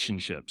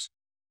relationships.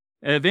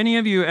 Have any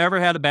of you ever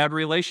had a bad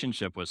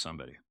relationship with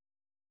somebody?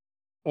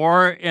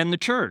 Or in the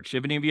church,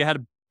 have any of you had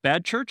a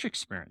bad church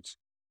experience?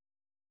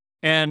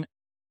 And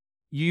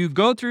you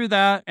go through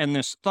that and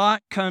this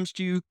thought comes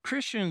to you,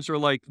 Christians are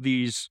like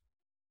these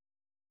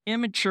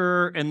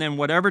immature, and then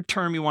whatever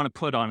term you want to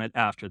put on it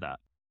after that.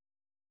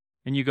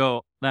 And you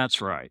go,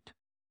 that's right.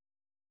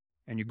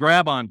 And you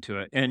grab onto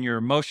it and your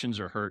emotions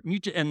are hurt.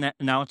 And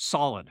now it's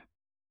solid.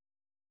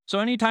 So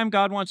anytime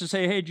God wants to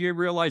say, hey, do you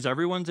realize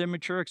everyone's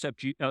immature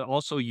except you,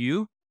 also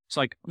you? It's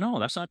like, no,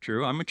 that's not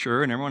true. I'm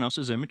mature and everyone else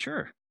is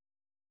immature.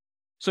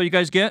 So you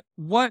guys get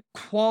what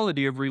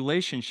quality of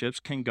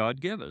relationships can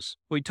God give us?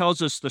 Well, he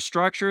tells us the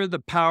structure, the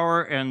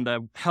power, and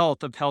the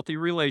health of healthy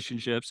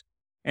relationships.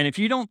 And if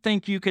you don't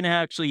think you can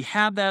actually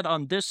have that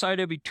on this side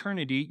of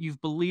eternity,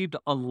 you've believed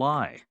a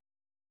lie.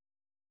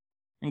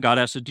 And God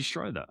has to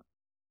destroy that.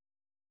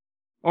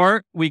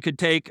 Or we could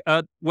take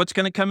what's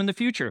going to come in the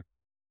future.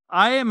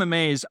 I am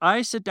amazed.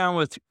 I sit down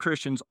with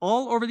Christians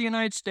all over the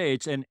United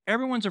States, and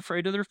everyone's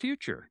afraid of their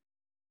future.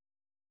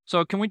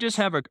 So can we just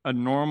have a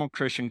normal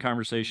Christian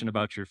conversation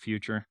about your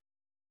future?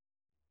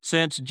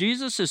 Since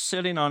Jesus is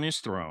sitting on his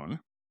throne,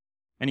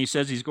 and he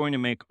says he's going to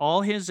make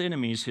all his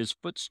enemies his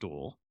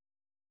footstool,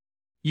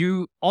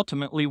 you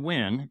ultimately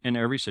win in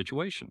every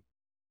situation.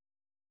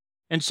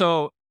 And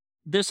so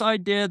this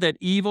idea that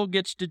evil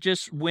gets to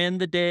just win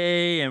the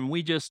day and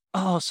we just,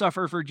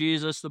 suffer for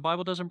Jesus, the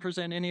Bible doesn't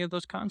present any of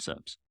those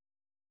concepts.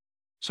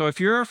 So if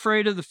you're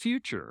afraid of the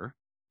future,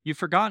 you've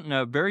forgotten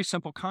a very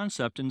simple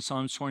concept in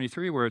Psalms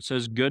 23 where it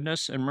says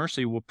goodness and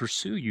mercy will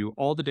pursue you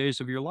all the days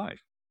of your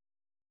life.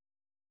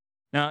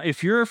 Now,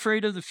 if you're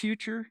afraid of the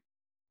future,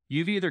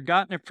 you've either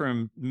gotten it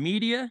from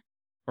media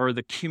or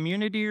the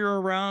community you're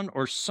around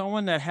or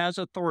someone that has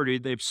authority.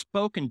 They've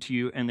spoken to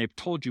you and they've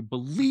told you,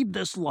 believe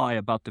this lie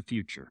about the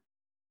future.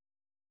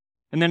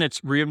 And then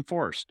it's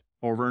reinforced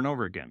over and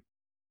over again.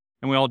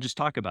 And we all just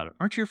talk about it.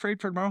 Aren't you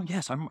afraid for tomorrow?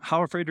 Yes.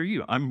 How afraid are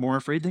you? I'm more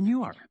afraid than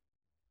you are.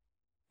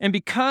 And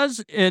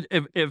because it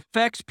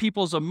affects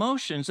people's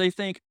emotions, they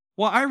think,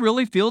 well, I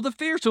really feel the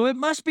fear, so it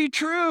must be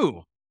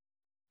true.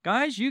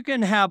 Guys, you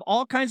can have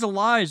all kinds of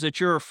lies that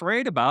you're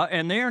afraid about,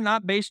 and they are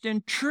not based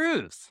in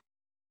truth.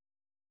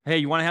 Hey,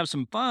 you want to have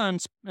some fun?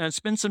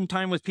 Spend some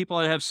time with people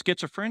that have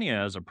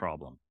schizophrenia as a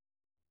problem.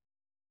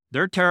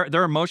 Their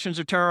emotions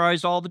are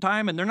terrorized all the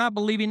time, and they're not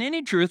believing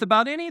any truth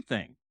about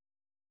anything.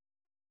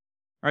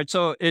 All right,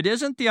 so it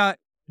isn't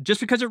just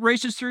because it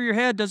races through your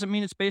head doesn't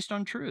mean it's based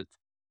on truth.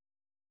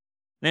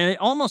 And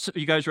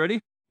you guys ready?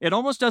 It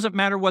almost doesn't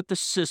matter what the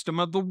system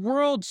of the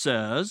world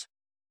says.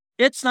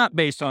 It's not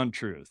based on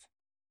truth.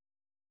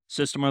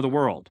 System of the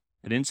world.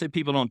 I didn't say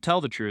people don't tell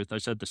the truth. I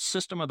said the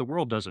system of the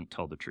world doesn't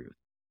tell the truth.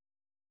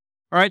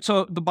 All right,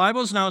 so the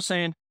Bible is now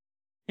saying,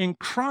 in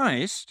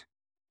Christ,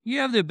 you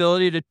have the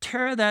ability to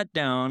tear that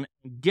down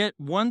and get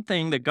one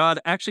thing that God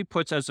actually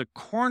puts as a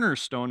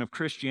cornerstone of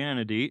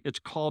Christianity. It's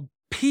called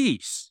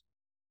peace.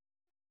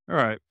 All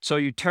right, so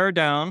you tear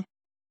down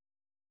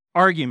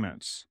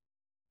arguments.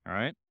 All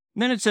right,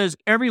 and then it says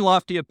every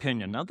lofty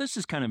opinion. Now, this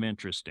is kind of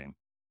interesting.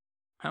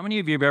 How many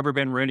of you have ever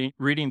been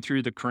reading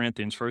through the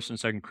Corinthians, 1st and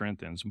 2nd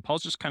Corinthians? And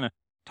Paul's just kind of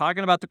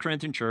talking about the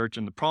Corinthian church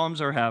and the problems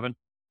they're having.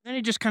 Then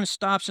he just kind of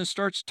stops and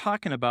starts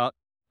talking about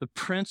the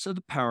prince of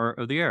the power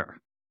of the air.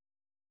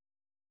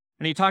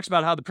 And he talks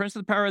about how the prince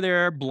of the power of the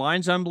air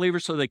blinds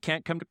unbelievers so they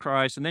can't come to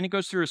Christ. And then he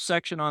goes through a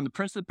section on the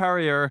prince of the power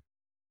of the air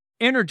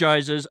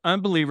energizes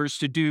unbelievers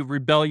to do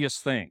rebellious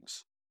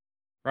things,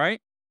 right?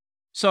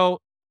 So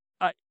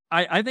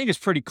I think it's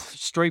pretty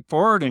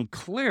straightforward and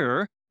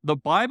clear. The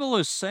Bible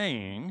is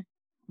saying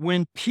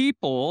when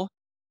people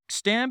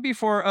stand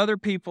before other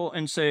people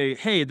and say,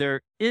 hey,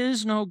 there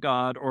is no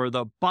God, or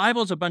the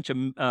Bible's a bunch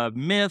of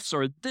myths,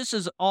 or this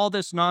is all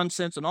this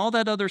nonsense and all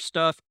that other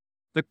stuff,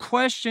 the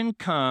question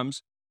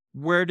comes,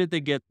 where did they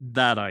get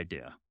that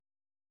idea?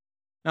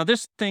 Now,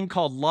 this thing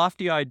called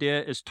lofty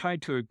idea is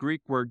tied to a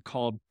Greek word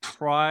called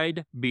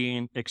pride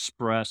being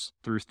expressed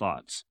through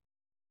thoughts.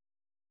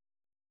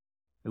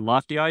 A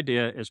lofty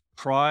idea is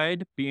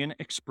pride being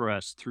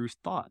expressed through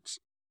thoughts.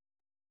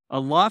 A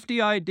lofty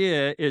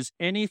idea is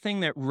anything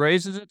that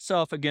raises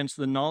itself against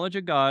the knowledge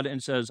of God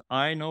and says,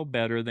 I know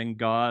better than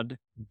God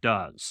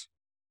does.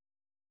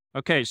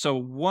 Okay, so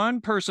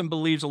one person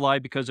believes a lie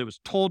because it was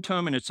told to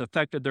him and it's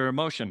affected their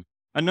emotion.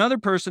 Another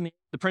person,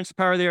 the prince of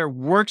the power of the air,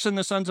 works in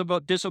the sons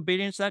of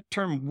disobedience. That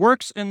term,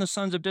 works in the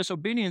sons of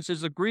disobedience,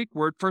 is the Greek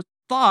word for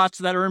thoughts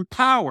that are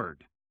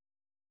empowered.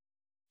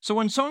 So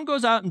when someone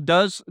goes out and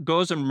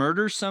goes and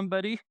murders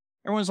somebody,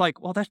 everyone's like,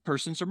 well, that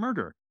person's a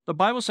murderer. The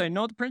Bible says,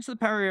 no, the prince of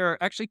the power of the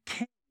air actually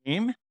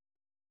came,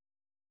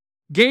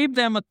 gave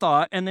them a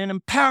thought, and then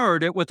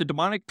empowered it with a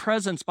demonic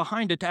presence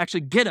behind it to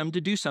actually get them to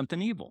do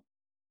something evil.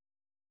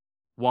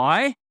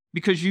 Why?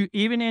 Because you,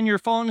 even in your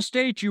fallen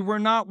state, you were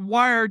not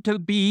wired to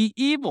be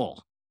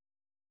evil.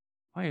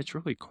 Why, it's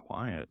really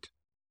quiet.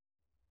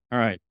 All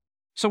right.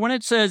 So when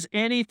it says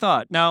any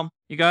thought, now,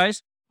 you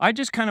guys, I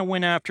just kind of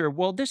went after,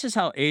 well, this is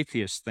how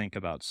atheists think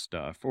about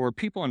stuff, or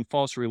people in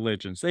false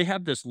religions. They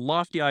have this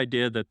lofty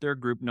idea that their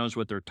group knows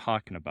what they're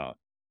talking about.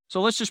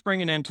 So let's just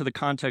bring it into the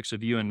context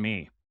of you and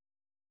me.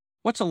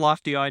 What's a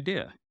lofty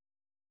idea?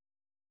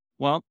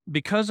 Well,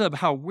 because of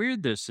how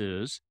weird this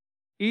is,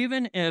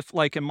 even if,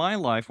 like in my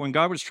life, when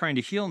God was trying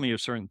to heal me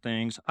of certain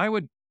things, I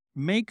would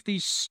make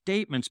these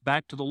statements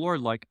back to the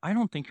Lord like, I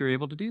don't think you're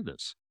able to do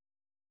this.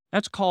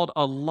 That's called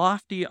a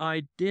lofty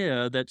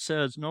idea that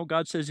says, no,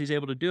 God says he's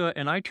able to do it.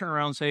 And I turn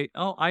around and say,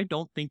 oh, I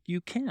don't think you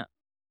can. Do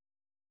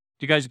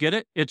you guys get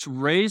it? It's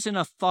raising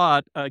a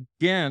thought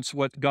against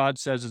what God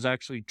says is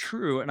actually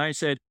true. And I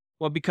said,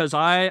 well, because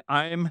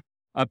I'm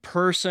a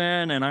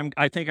person and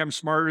I think I'm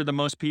smarter than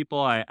most people,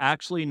 I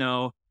actually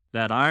know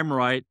that I'm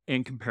right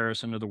in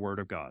comparison to the Word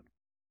of God.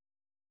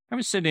 I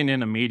was sitting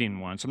in a meeting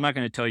once. I'm not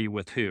going to tell you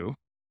with who,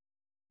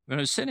 but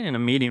I was sitting in a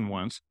meeting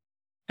once,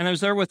 and I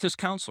was there with this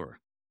counselor.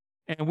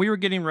 And we were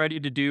getting ready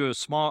to do a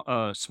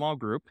small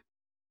group.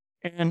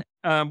 And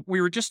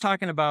we were just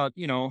talking about,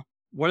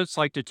 what it's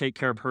like to take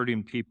care of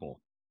hurting people.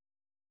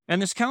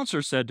 And this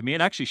counselor said to me,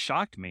 it actually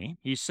shocked me.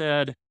 He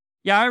said,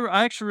 yeah,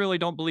 I actually really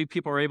don't believe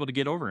people are able to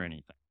get over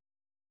anything.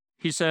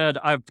 He said,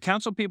 I've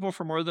counseled people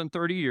for more than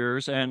 30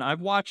 years and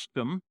I've watched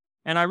them.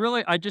 And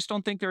I just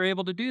don't think they're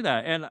able to do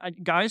that. And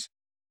guys,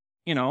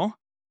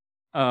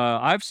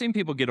 I've seen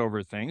people get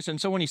over things. And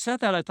so when he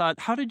said that, I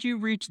thought, how did you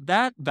reach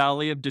that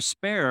valley of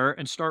despair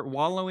and start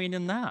wallowing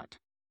in that?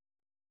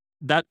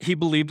 That he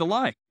believed a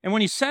lie. And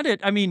when he said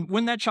it,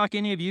 wouldn't that shock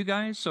any of you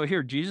guys? So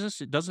here, Jesus,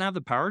 it doesn't have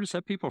the power to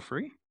set people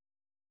free.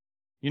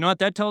 You know what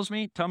that tells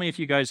me? Tell me if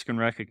you guys can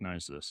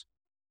recognize this.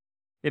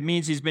 It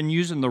means he's been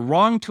using the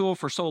wrong tool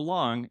for so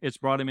long, it's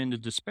brought him into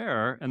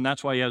despair, and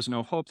that's why he has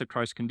no hope that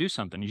Christ can do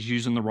something. He's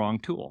using the wrong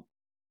tool.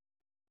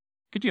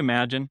 Could you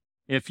imagine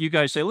if you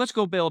guys say, let's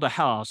go build a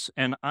house,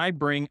 and I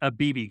bring a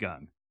BB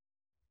gun?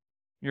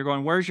 You're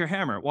going, where's your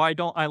hammer?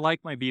 Well, I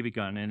like my BB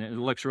gun, and it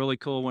looks really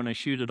cool when I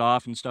shoot it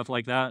off and stuff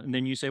like that. And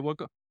then you say, well,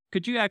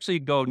 could you actually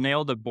go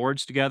nail the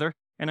boards together?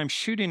 And I'm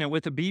shooting it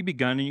with a BB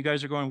gun, and you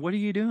guys are going, what are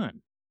you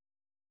doing?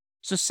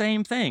 It's the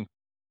same thing.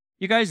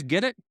 You guys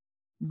get it?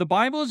 The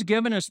Bible has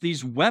given us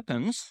these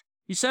weapons.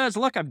 He says,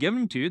 look, I've given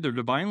them to you. They're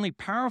divinely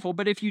powerful,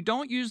 but if you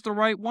don't use the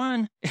right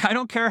one, I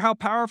don't care how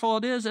powerful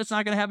it is, it's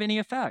not going to have any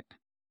effect.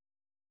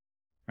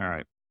 All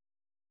right,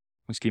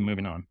 let's keep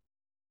moving on.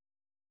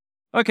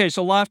 Okay,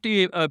 so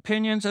lofty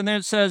opinions, and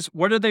then it says,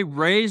 what are they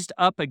raised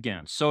up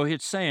against? So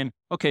it's saying,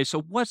 okay, so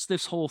what's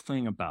this whole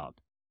thing about?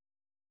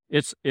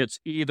 It's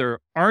either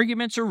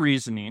arguments or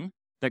reasoning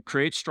that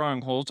create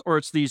strongholds, or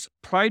it's these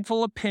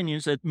prideful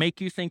opinions that make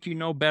you think you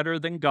know better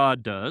than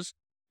God does.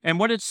 And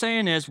what it's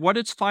saying is, what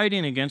it's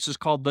fighting against is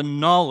called the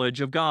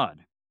knowledge of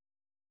God.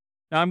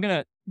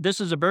 Now this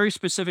is a very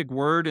specific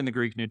word in the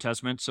Greek New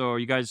Testament, so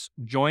you guys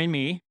join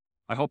me.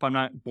 I hope I'm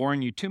not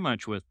boring you too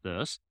much with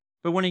this.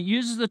 But when it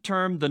uses the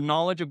term, the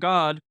knowledge of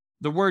God,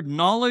 the word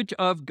knowledge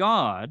of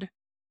God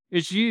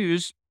is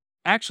used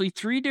actually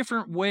 3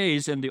 different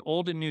ways in the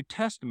Old and New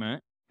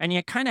Testament, and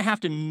you kind of have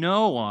to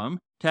know them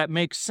to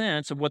make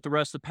sense of what the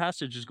rest of the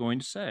passage is going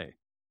to say.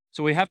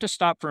 So we have to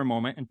stop for a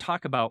moment and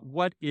talk about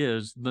what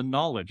is the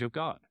knowledge of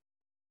God.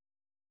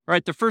 All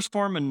right, the first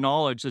form of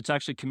knowledge that's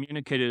actually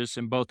communicated to us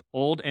in both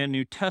Old and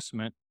New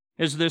Testament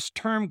is this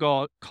term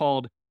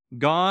called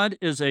God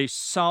is a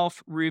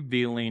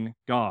self-revealing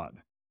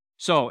God.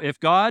 So if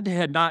God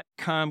had not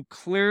come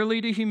clearly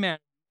to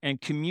humanity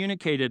and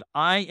communicated,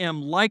 I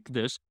am like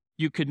this,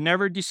 you could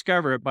never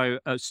discover it by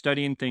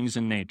studying things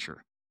in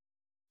nature.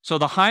 So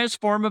the highest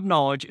form of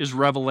knowledge is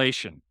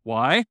revelation.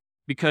 Why?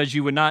 Because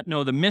you would not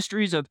know the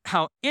mysteries of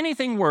how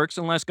anything works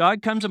unless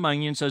God comes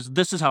among you and says,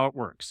 this is how it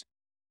works.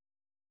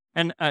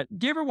 And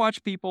do you ever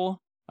watch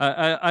people?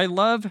 I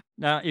love,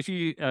 now if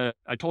you,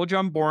 I told you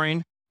I'm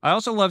boring. I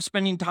also love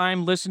spending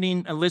time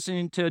listening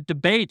to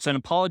debates and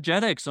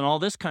apologetics and all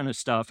this kind of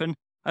stuff. And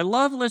I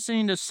love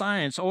listening to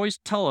science always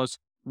tell us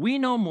we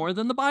know more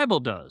than the Bible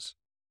does.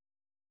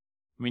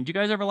 I mean, do you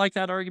guys ever like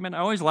that argument? I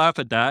always laugh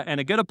at that. And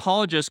a good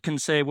apologist can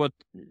say, well,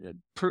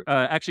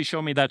 actually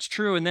show me that's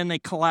true. And then they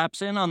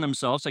collapse in on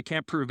themselves. They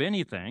can't prove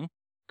anything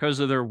because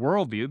of their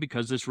worldview,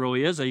 because this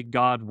really is a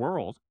God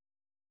world.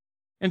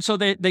 And so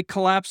they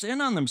collapse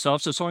in on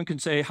themselves so someone can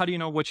say, how do you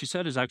know what you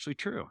said is actually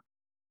true?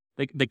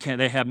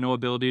 They have no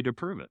ability to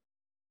prove it.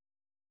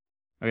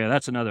 Okay,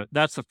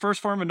 that's the first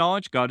form of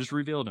knowledge. God has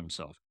revealed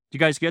himself. Do you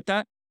guys get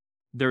that?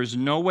 There's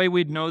no way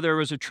we'd know there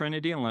was a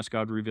Trinity unless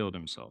God revealed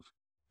himself.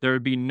 There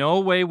would be no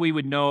way we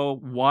would know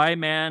why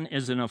man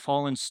is in a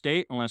fallen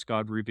state unless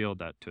God revealed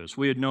that to us.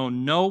 We would know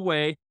no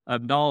way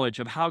of knowledge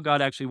of how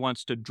God actually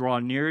wants to draw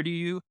near to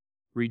you,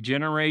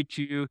 regenerate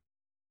you,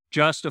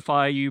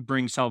 justify you,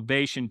 bring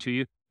salvation to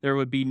you. There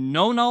would be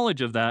no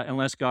knowledge of that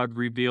unless God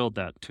revealed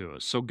that to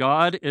us. So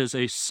God is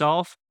a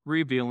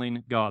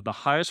self-revealing God. The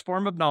highest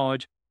form of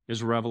knowledge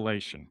is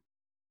revelation.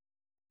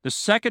 The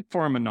second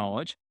form of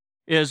knowledge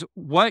is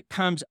what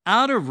comes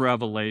out of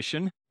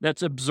revelation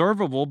that's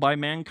observable by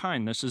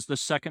mankind. This is the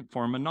second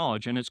form of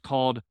knowledge, and it's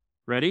called,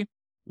 ready?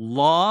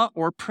 Law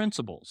or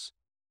principles.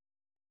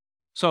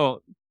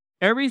 So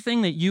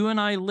everything that you and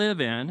I live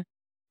in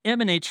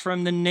emanates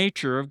from the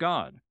nature of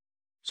God.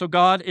 So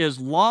God is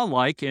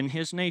law-like in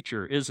his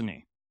nature, isn't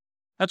he?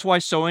 That's why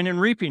sowing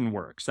and reaping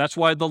works. That's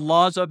why the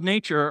laws of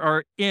nature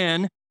are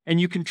in,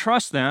 and you can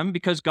trust them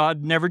because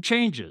God never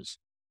changes.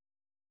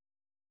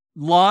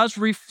 Laws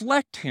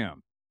reflect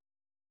him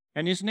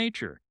and his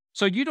nature.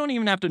 So you don't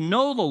even have to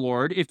know the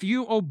Lord. If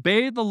you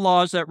obey the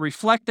laws that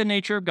reflect the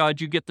nature of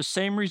God, you get the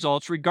same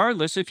results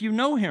regardless if you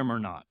know him or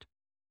not,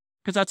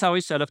 because that's how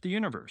he set up the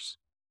universe.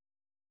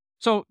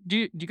 So do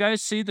you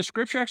guys see? The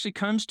scripture actually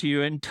comes to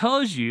you and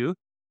tells you,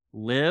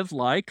 live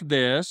like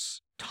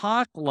this,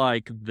 talk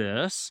like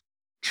this,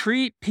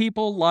 treat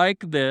people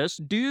like this,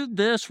 do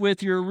this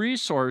with your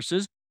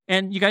resources.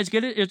 And you guys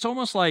get it? It's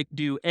almost like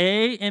do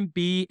A and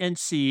B and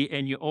C,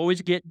 and you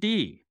always get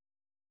D.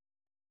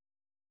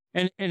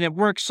 And it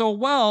works so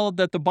well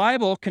that the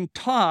Bible can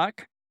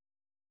talk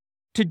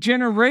to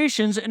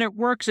generations, and it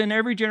works in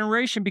every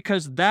generation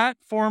because that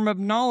form of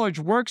knowledge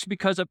works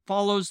because it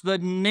follows the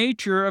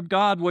nature of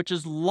God, which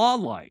is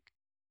law-like.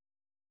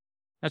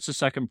 That's the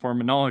second form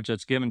of knowledge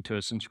that's given to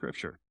us in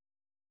Scripture.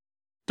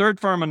 Third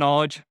form of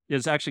knowledge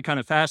is actually kind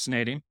of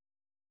fascinating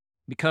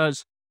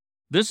because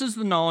this is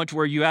the knowledge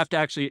where you have to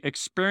actually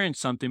experience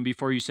something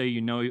before you say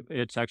you know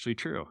it's actually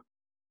true.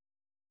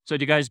 So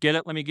do you guys get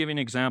it? Let me give you an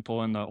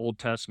example in the Old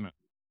Testament.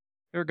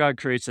 There God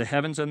creates the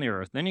heavens and the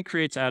earth. Then he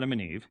creates Adam and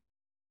Eve.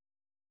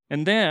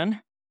 And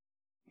then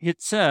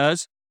it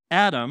says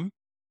Adam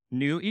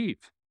knew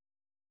Eve.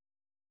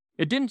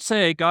 It didn't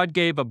say God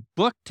gave a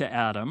book to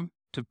Adam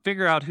to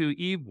figure out who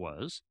Eve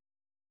was.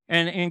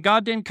 And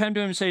God didn't come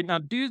to him and say, now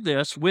do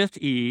this with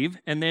Eve,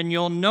 and then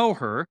you'll know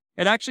her.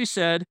 It actually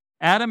said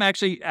Adam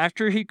actually,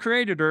 after he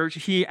created her,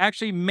 he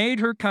actually made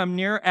her come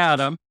near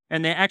Adam,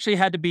 and they actually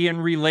had to be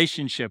in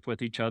relationship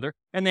with each other,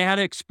 and they had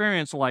to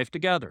experience life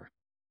together.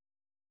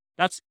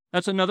 That's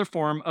another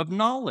form of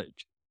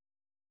knowledge.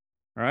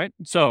 All right?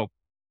 So,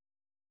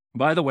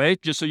 by the way,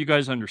 just so you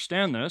guys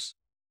understand this,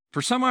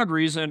 for some odd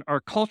reason, our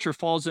culture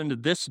falls into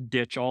this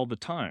ditch all the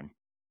time.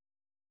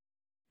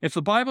 If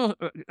the Bible,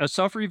 a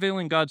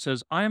self-revealing God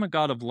says, I am a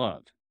God of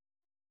love,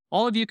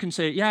 all of you can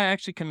say, yeah, I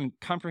actually can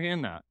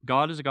comprehend that.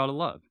 God is a God of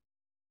love.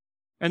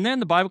 And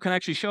then the Bible can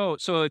actually show,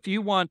 so if you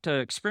want to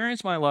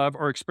experience my love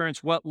or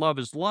experience what love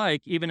is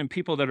like, even in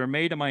people that are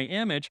made in my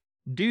image,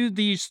 do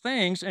these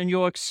things and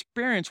you'll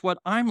experience what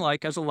I'm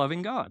like as a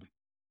loving God.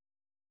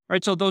 All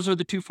right, so those are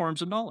the two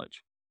forms of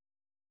knowledge.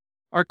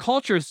 Our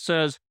culture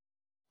says,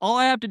 all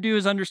I have to do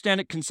is understand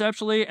it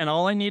conceptually, and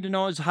all I need to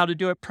know is how to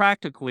do it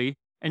practically,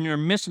 and you're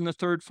missing the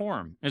third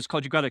form. It's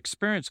called you've got to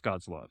experience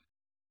God's love.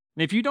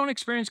 And if you don't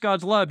experience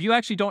God's love, you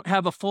actually don't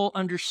have a full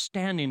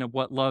understanding of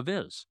what love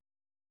is.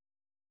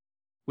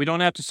 We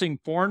don't have to sing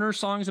foreigner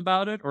songs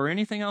about it or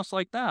anything else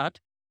like that.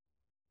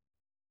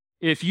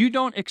 If you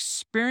don't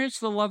experience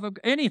the love of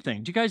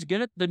anything, do you guys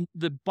get it?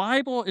 The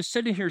Bible is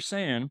sitting here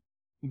saying,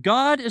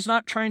 God is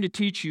not trying to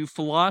teach you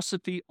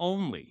philosophy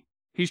only.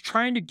 He's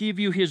trying to give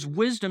you his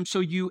wisdom so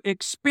you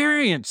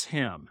experience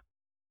him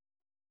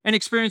and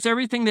experience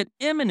everything that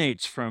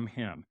emanates from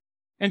him.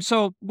 And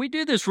so we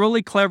do this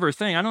really clever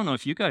thing. I don't know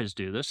if you guys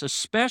do this,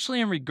 especially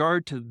in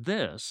regard to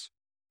this.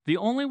 The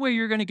only way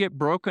you're going to get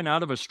broken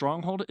out of a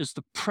stronghold is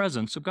the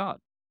presence of God.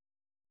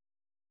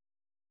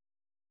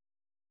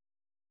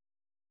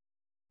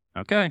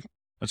 Okay,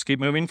 let's keep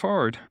moving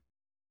forward.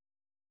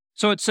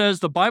 So it says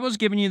the Bible's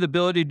giving you the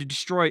ability to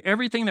destroy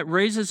everything that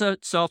raises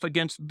itself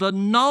against the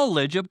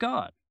knowledge of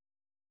God.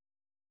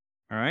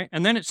 All right,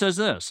 and then it says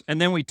this, and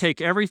then we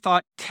take every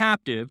thought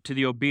captive to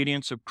the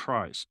obedience of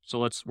Christ. So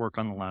let's work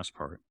on the last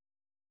part.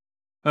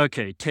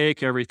 Okay,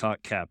 take every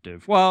thought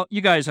captive. Well,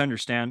 you guys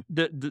understand,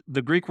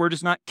 the Greek word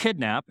is not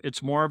kidnap,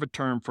 it's more of a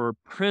term for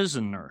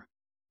prisoner.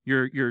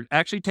 You're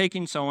actually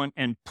taking someone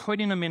and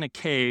putting them in a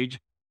cage.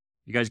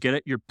 You guys get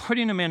it? You're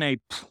putting them in a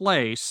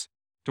place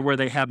to where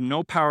they have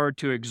no power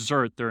to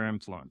exert their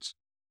influence.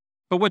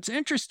 But what's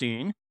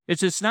interesting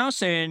is it's now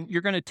saying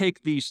you're going to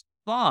take these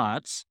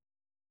thoughts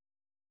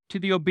to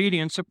the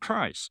obedience of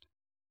Christ.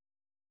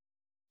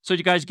 So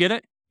you guys get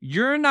it?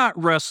 You're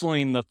not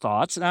wrestling the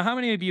thoughts. Now, how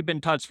many of you have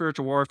been taught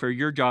spiritual warfare?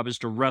 Your job is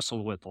to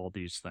wrestle with all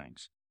these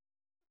things.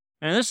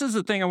 And this is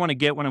the thing I want to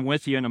get when I'm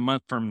with you in a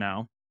month from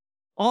now.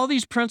 All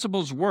these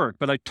principles work,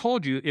 but I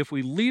told you if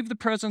we leave the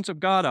presence of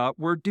God out,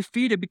 we're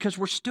defeated because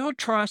we're still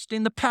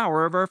trusting the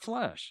power of our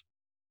flesh.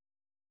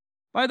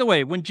 By the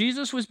way, when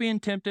Jesus was being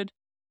tempted,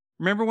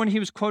 remember when he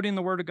was quoting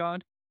the Word of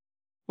God?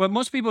 What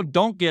most people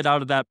don't get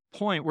out of that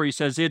point where he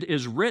says, it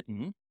is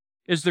written,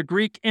 is the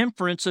Greek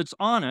inference that's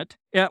on it.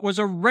 It was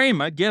a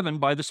rhema given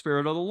by the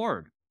Spirit of the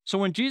Lord. So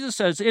when Jesus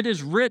says, it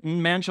is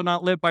written, man shall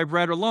not live by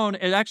bread alone,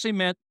 it actually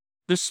meant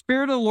the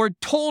Spirit of the Lord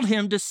told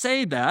him to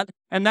say that,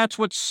 and that's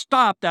what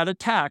stopped that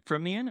attack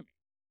from the enemy.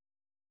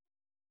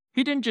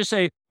 He didn't just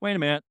say, wait a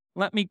minute,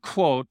 let me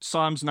quote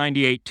Psalms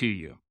 98 to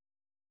you.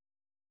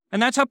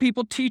 And that's how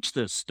people teach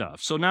this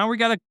stuff. So now we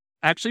got to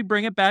actually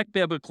bring it back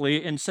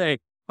biblically and say,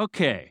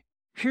 okay,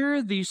 here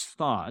are these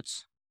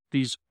thoughts,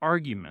 these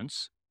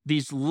arguments,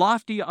 these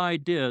lofty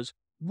ideas.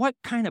 What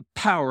kind of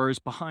power is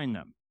behind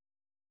them?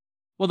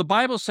 Well, the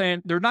Bible's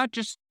saying they're not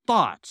just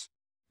thoughts.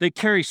 They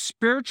carry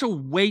spiritual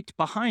weight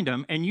behind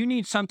them, and you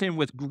need something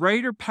with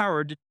greater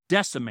power to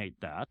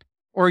decimate that,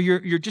 or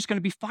you're just going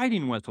to be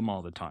fighting with them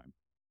all the time.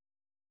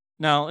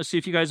 Now, let's see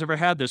if you guys ever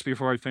had this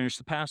before I finish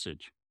the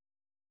passage.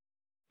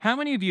 How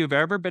many of you have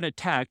ever been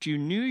attacked, you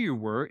knew you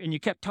were, and you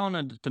kept telling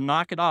them to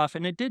knock it off,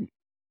 and it didn't?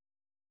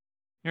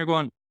 You're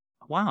going,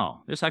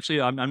 wow, this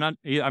actually,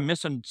 I'm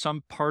missing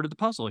some part of the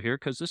puzzle here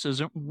because this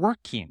isn't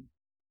working.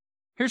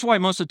 Here's why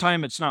most of the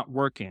time it's not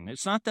working.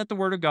 It's not that the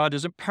Word of God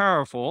isn't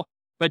powerful,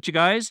 but you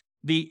guys,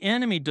 the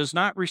enemy does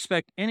not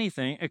respect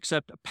anything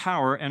except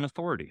power and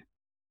authority.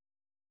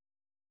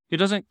 He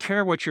doesn't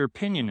care what your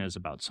opinion is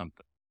about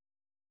something.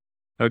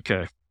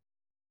 Okay.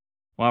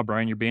 Wow,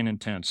 Brian, you're being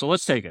intense. So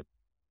let's take it.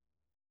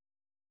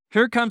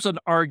 Here comes an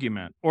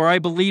argument, or I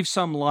believe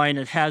some line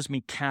that has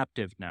me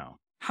captive now.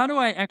 How do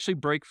I actually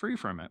break free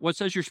from it? Well, it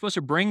says you're supposed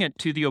to bring it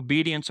to the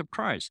obedience of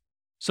Christ.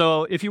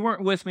 So if you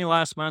weren't with me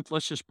last month,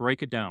 let's just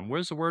break it down. What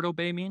does the word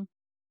obey mean?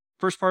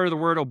 First part of the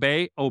word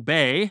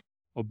obey,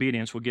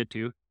 obedience we'll get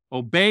to.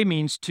 Obey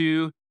means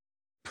to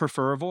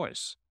prefer a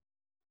voice.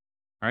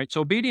 All right,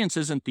 so obedience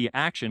isn't the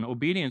action.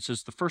 Obedience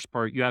is the first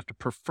part. You have to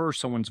prefer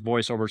someone's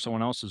voice over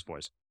someone else's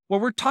voice. Well,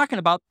 we're talking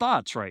about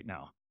thoughts right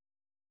now.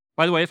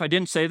 By the way, if I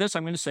didn't say this,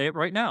 I'm going to say it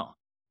right now.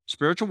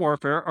 Spiritual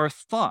warfare are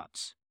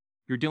thoughts.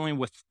 You're dealing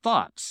with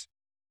thoughts.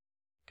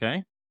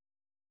 Okay?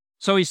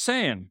 So he's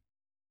saying,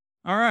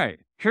 all right,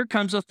 here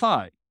comes a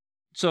thought.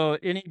 So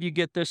any of you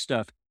get this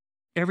stuff.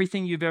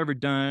 Everything you've ever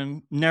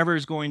done never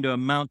is going to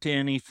amount to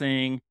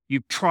anything.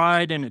 You've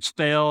tried and it's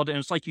failed. And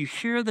it's like you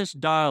hear this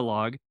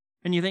dialogue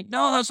and you think,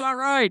 no, that's not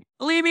right.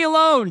 Leave me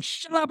alone.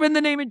 Shut up in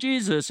the name of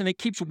Jesus. And it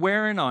keeps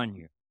wearing on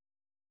you.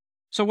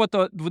 So what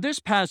this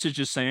passage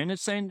is saying,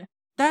 it's saying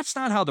that's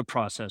not how the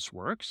process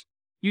works.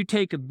 You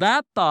take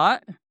that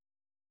thought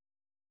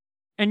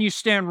and you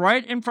stand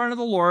right in front of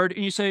the Lord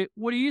and you say,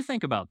 what do you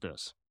think about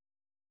this?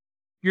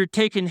 You're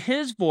taking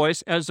his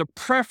voice as a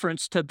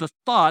preference to the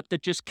thought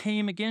that just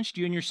came against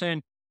you, and you're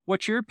saying,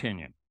 what's your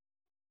opinion?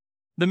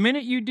 The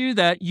minute you do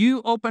that,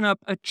 you open up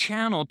a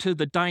channel to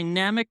the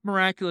dynamic,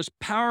 miraculous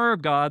power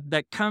of God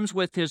that comes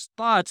with his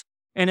thoughts,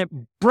 and it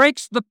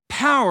breaks the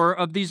power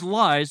of these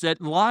lies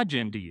that lodge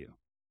into you.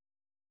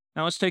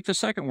 Now let's take the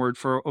second word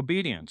for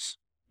obedience,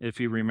 if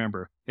you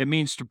remember. It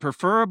means to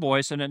prefer a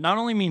voice, and it not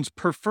only means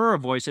prefer a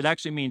voice, it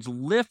actually means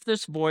lift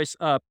this voice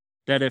up,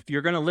 that if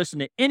you're going to listen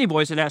to any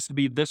voice, it has to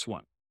be this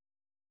one.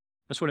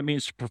 That's what it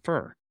means to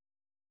prefer.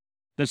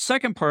 The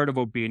second part of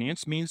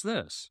obedience means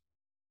this.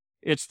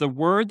 It's the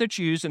word that's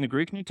used in the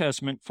Greek New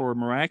Testament for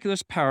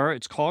miraculous power.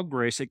 It's called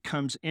grace. It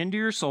comes into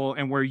your soul,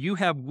 and where you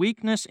have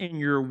weakness in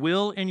your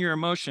will and your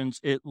emotions,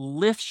 it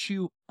lifts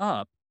you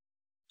up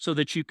so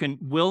that you can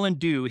will and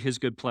do his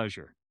good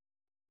pleasure.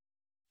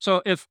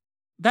 So if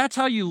that's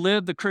how you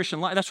live the Christian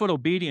life, that's what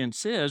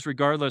obedience is,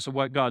 regardless of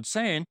what God's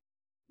saying.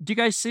 Do you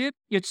guys see it?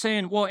 It's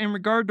saying, well, in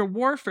regard to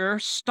warfare,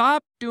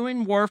 stop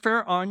doing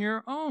warfare on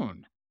your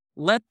own.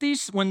 Let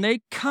these, when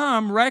they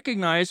come,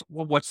 recognize,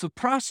 well, what's the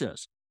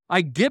process? I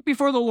get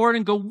before the Lord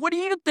and go, what do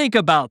you think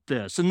about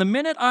this? And the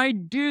minute I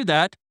do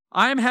that,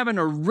 I'm having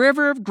a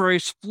river of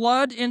grace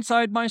flood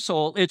inside my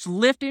soul. It's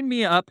lifting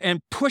me up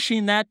and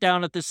pushing that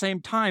down at the same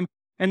time.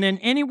 And then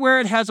anywhere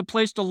it has a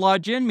place to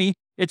lodge in me,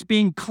 It's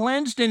being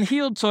cleansed and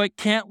healed so it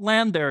can't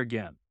land there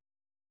again.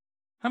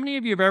 How many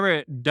of you have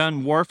ever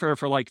done warfare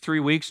for like 3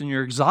 weeks and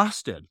you're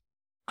exhausted?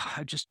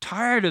 I'm just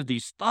tired of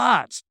these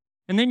thoughts.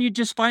 And then you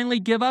just finally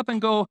give up and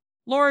go,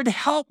 Lord,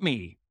 help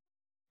me.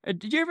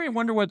 Did you ever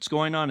wonder what's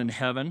going on in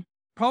heaven?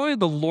 Probably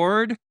the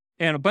Lord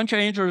and a bunch of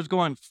angels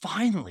going,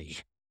 finally.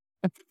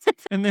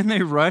 And then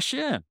they rush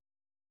in,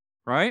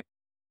 right?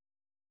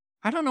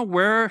 I don't know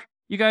where,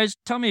 you guys,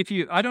 tell me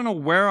I don't know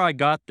where I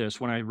got this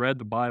when I read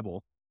the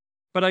Bible,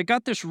 but I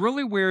got this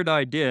really weird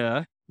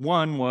idea.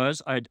 One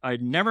was I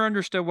never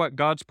understood what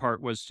God's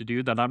part was to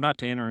do that I'm not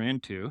to enter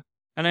into.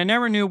 And I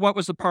never knew what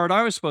was the part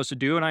I was supposed to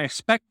do and I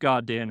expect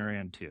God to enter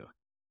into.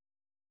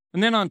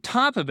 And then on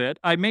top of it,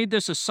 I made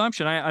this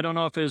assumption. I don't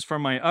know if it was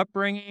from my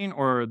upbringing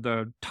or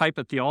the type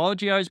of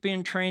theology I was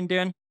being trained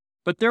in,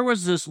 but there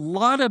was this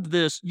lot of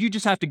this, you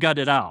just have to gut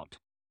it out.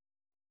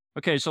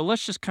 Okay, so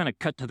let's just kind of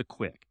cut to the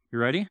quick. You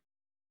ready?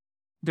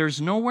 There's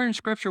nowhere in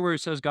Scripture where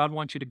it says God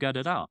wants you to gut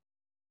it out.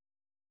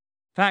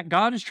 In fact,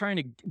 God is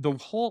the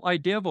whole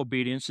idea of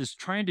obedience is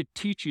trying to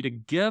teach you to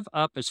give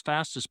up as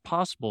fast as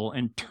possible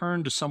and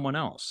turn to someone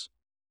else.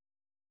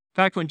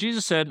 In fact, when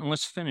Jesus said, and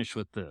let's finish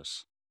with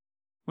this,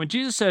 when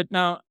Jesus said,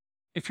 now,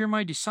 if you're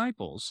my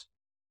disciples,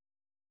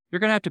 you're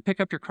going to have to pick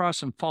up your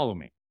cross and follow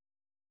me.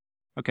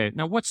 Okay,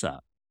 now what's that?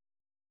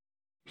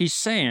 He's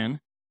saying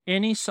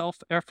any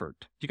self-effort.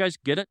 Do you guys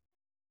get it?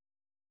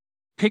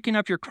 Picking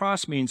up your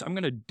cross means I'm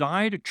going to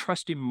die to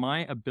trusting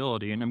my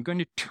ability, and I'm going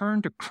to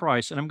turn to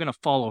Christ, and I'm going to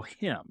follow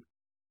him.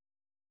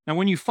 Now,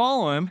 when you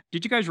follow him,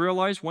 did you guys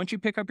realize once you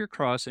pick up your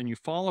cross and you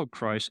follow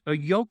Christ, a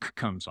yoke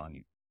comes on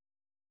you?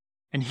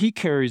 And he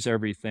carries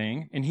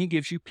everything, and he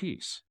gives you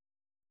peace.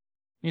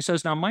 And he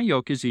says, now my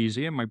yoke is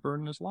easy and my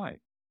burden is light.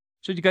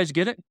 So do you guys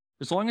get it?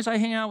 As long as I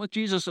hang out with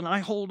Jesus and I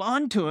hold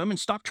on to him and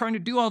stop trying to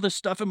do all this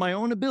stuff in my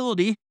own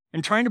ability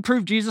and trying to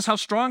prove Jesus how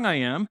strong I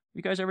am.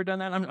 You guys ever done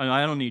that?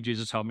 I don't need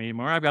Jesus' help me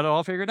anymore. I've got it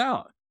all figured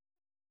out.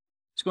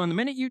 So the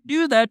minute you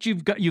do that,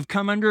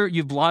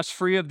 you've lost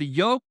free of the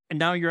yoke, and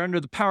now you're under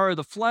the power of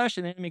the flesh,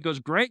 and the enemy goes,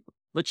 great,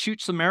 let's shoot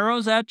some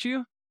arrows at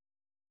you.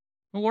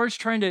 The Lord's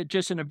trying to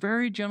just in a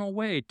very gentle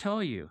way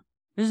tell you,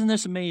 isn't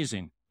this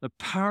amazing? The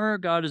power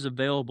of God is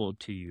available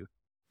to you.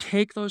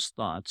 Take those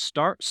thoughts,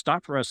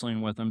 stop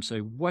wrestling with them, say,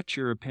 what's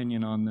your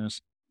opinion on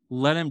this?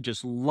 Let him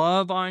just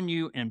love on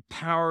you,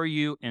 empower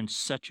you, and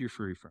set you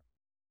free from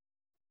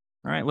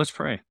it. All right, let's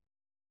pray.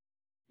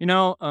 I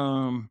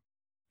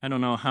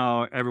don't know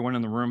how everyone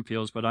in the room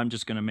feels, but I'm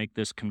just going to make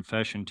this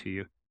confession to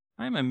you.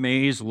 I'm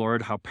amazed,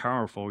 Lord, how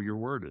powerful your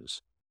word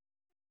is.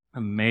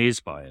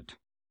 Amazed by it.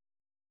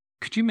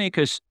 Could you make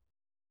us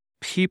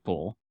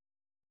people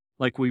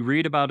like we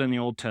read about in the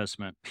Old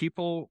Testament,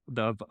 people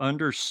of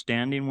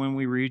understanding when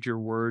we read your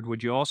word?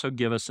 Would you also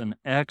give us an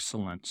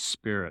excellent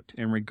spirit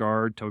in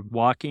regard to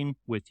walking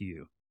with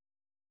you?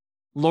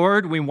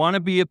 Lord, we want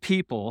to be a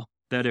people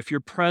that if your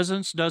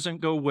presence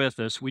doesn't go with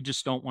us, we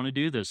just don't want to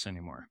do this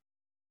anymore.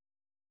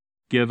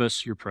 Give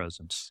us your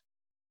presence.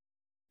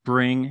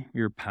 Bring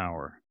your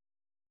power.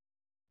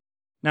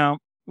 Now,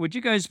 would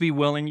you guys be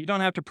willing, you don't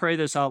have to pray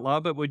this out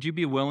loud, but would you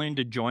be willing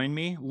to join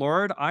me?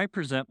 Lord, I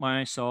present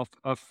myself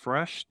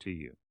afresh to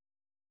you.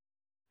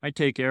 I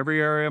take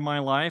every area of my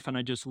life and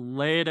I just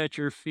lay it at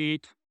your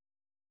feet.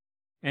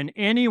 And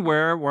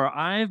anywhere where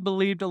I've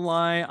believed a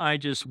lie, I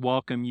just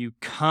welcome you.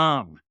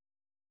 Come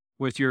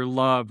with your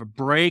love.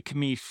 Break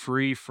me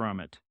free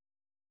from it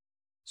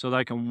so that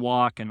I can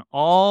walk in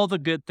all the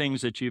good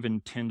things that you've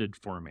intended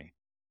for me.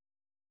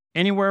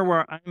 Anywhere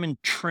where I'm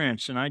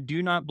entrenched and I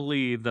do not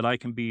believe that I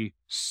can be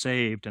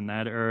saved in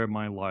that area of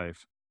my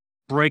life,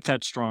 break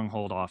that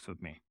stronghold off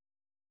of me.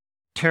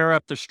 Tear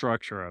up the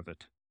structure of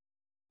it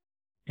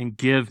and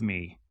give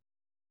me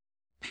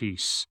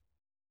peace.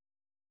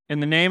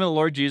 In the name of the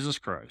Lord Jesus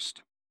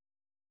Christ,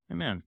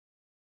 amen.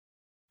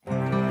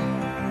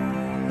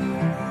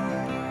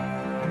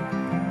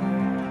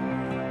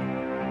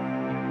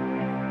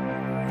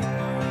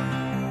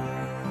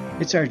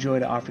 It's our joy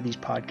to offer these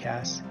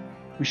podcasts.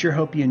 We sure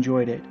hope you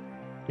enjoyed it.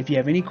 If you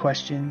have any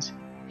questions,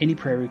 any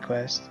prayer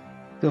requests,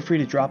 feel free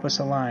to drop us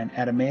a line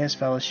at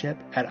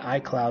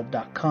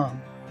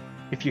emmausfellowship@icloud.com.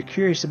 If you're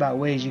curious about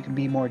ways you can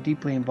be more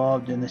deeply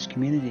involved in this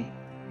community,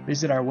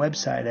 visit our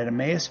website at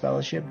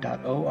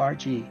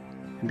emmausfellowship.org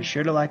and be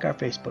sure to like our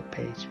Facebook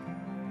page.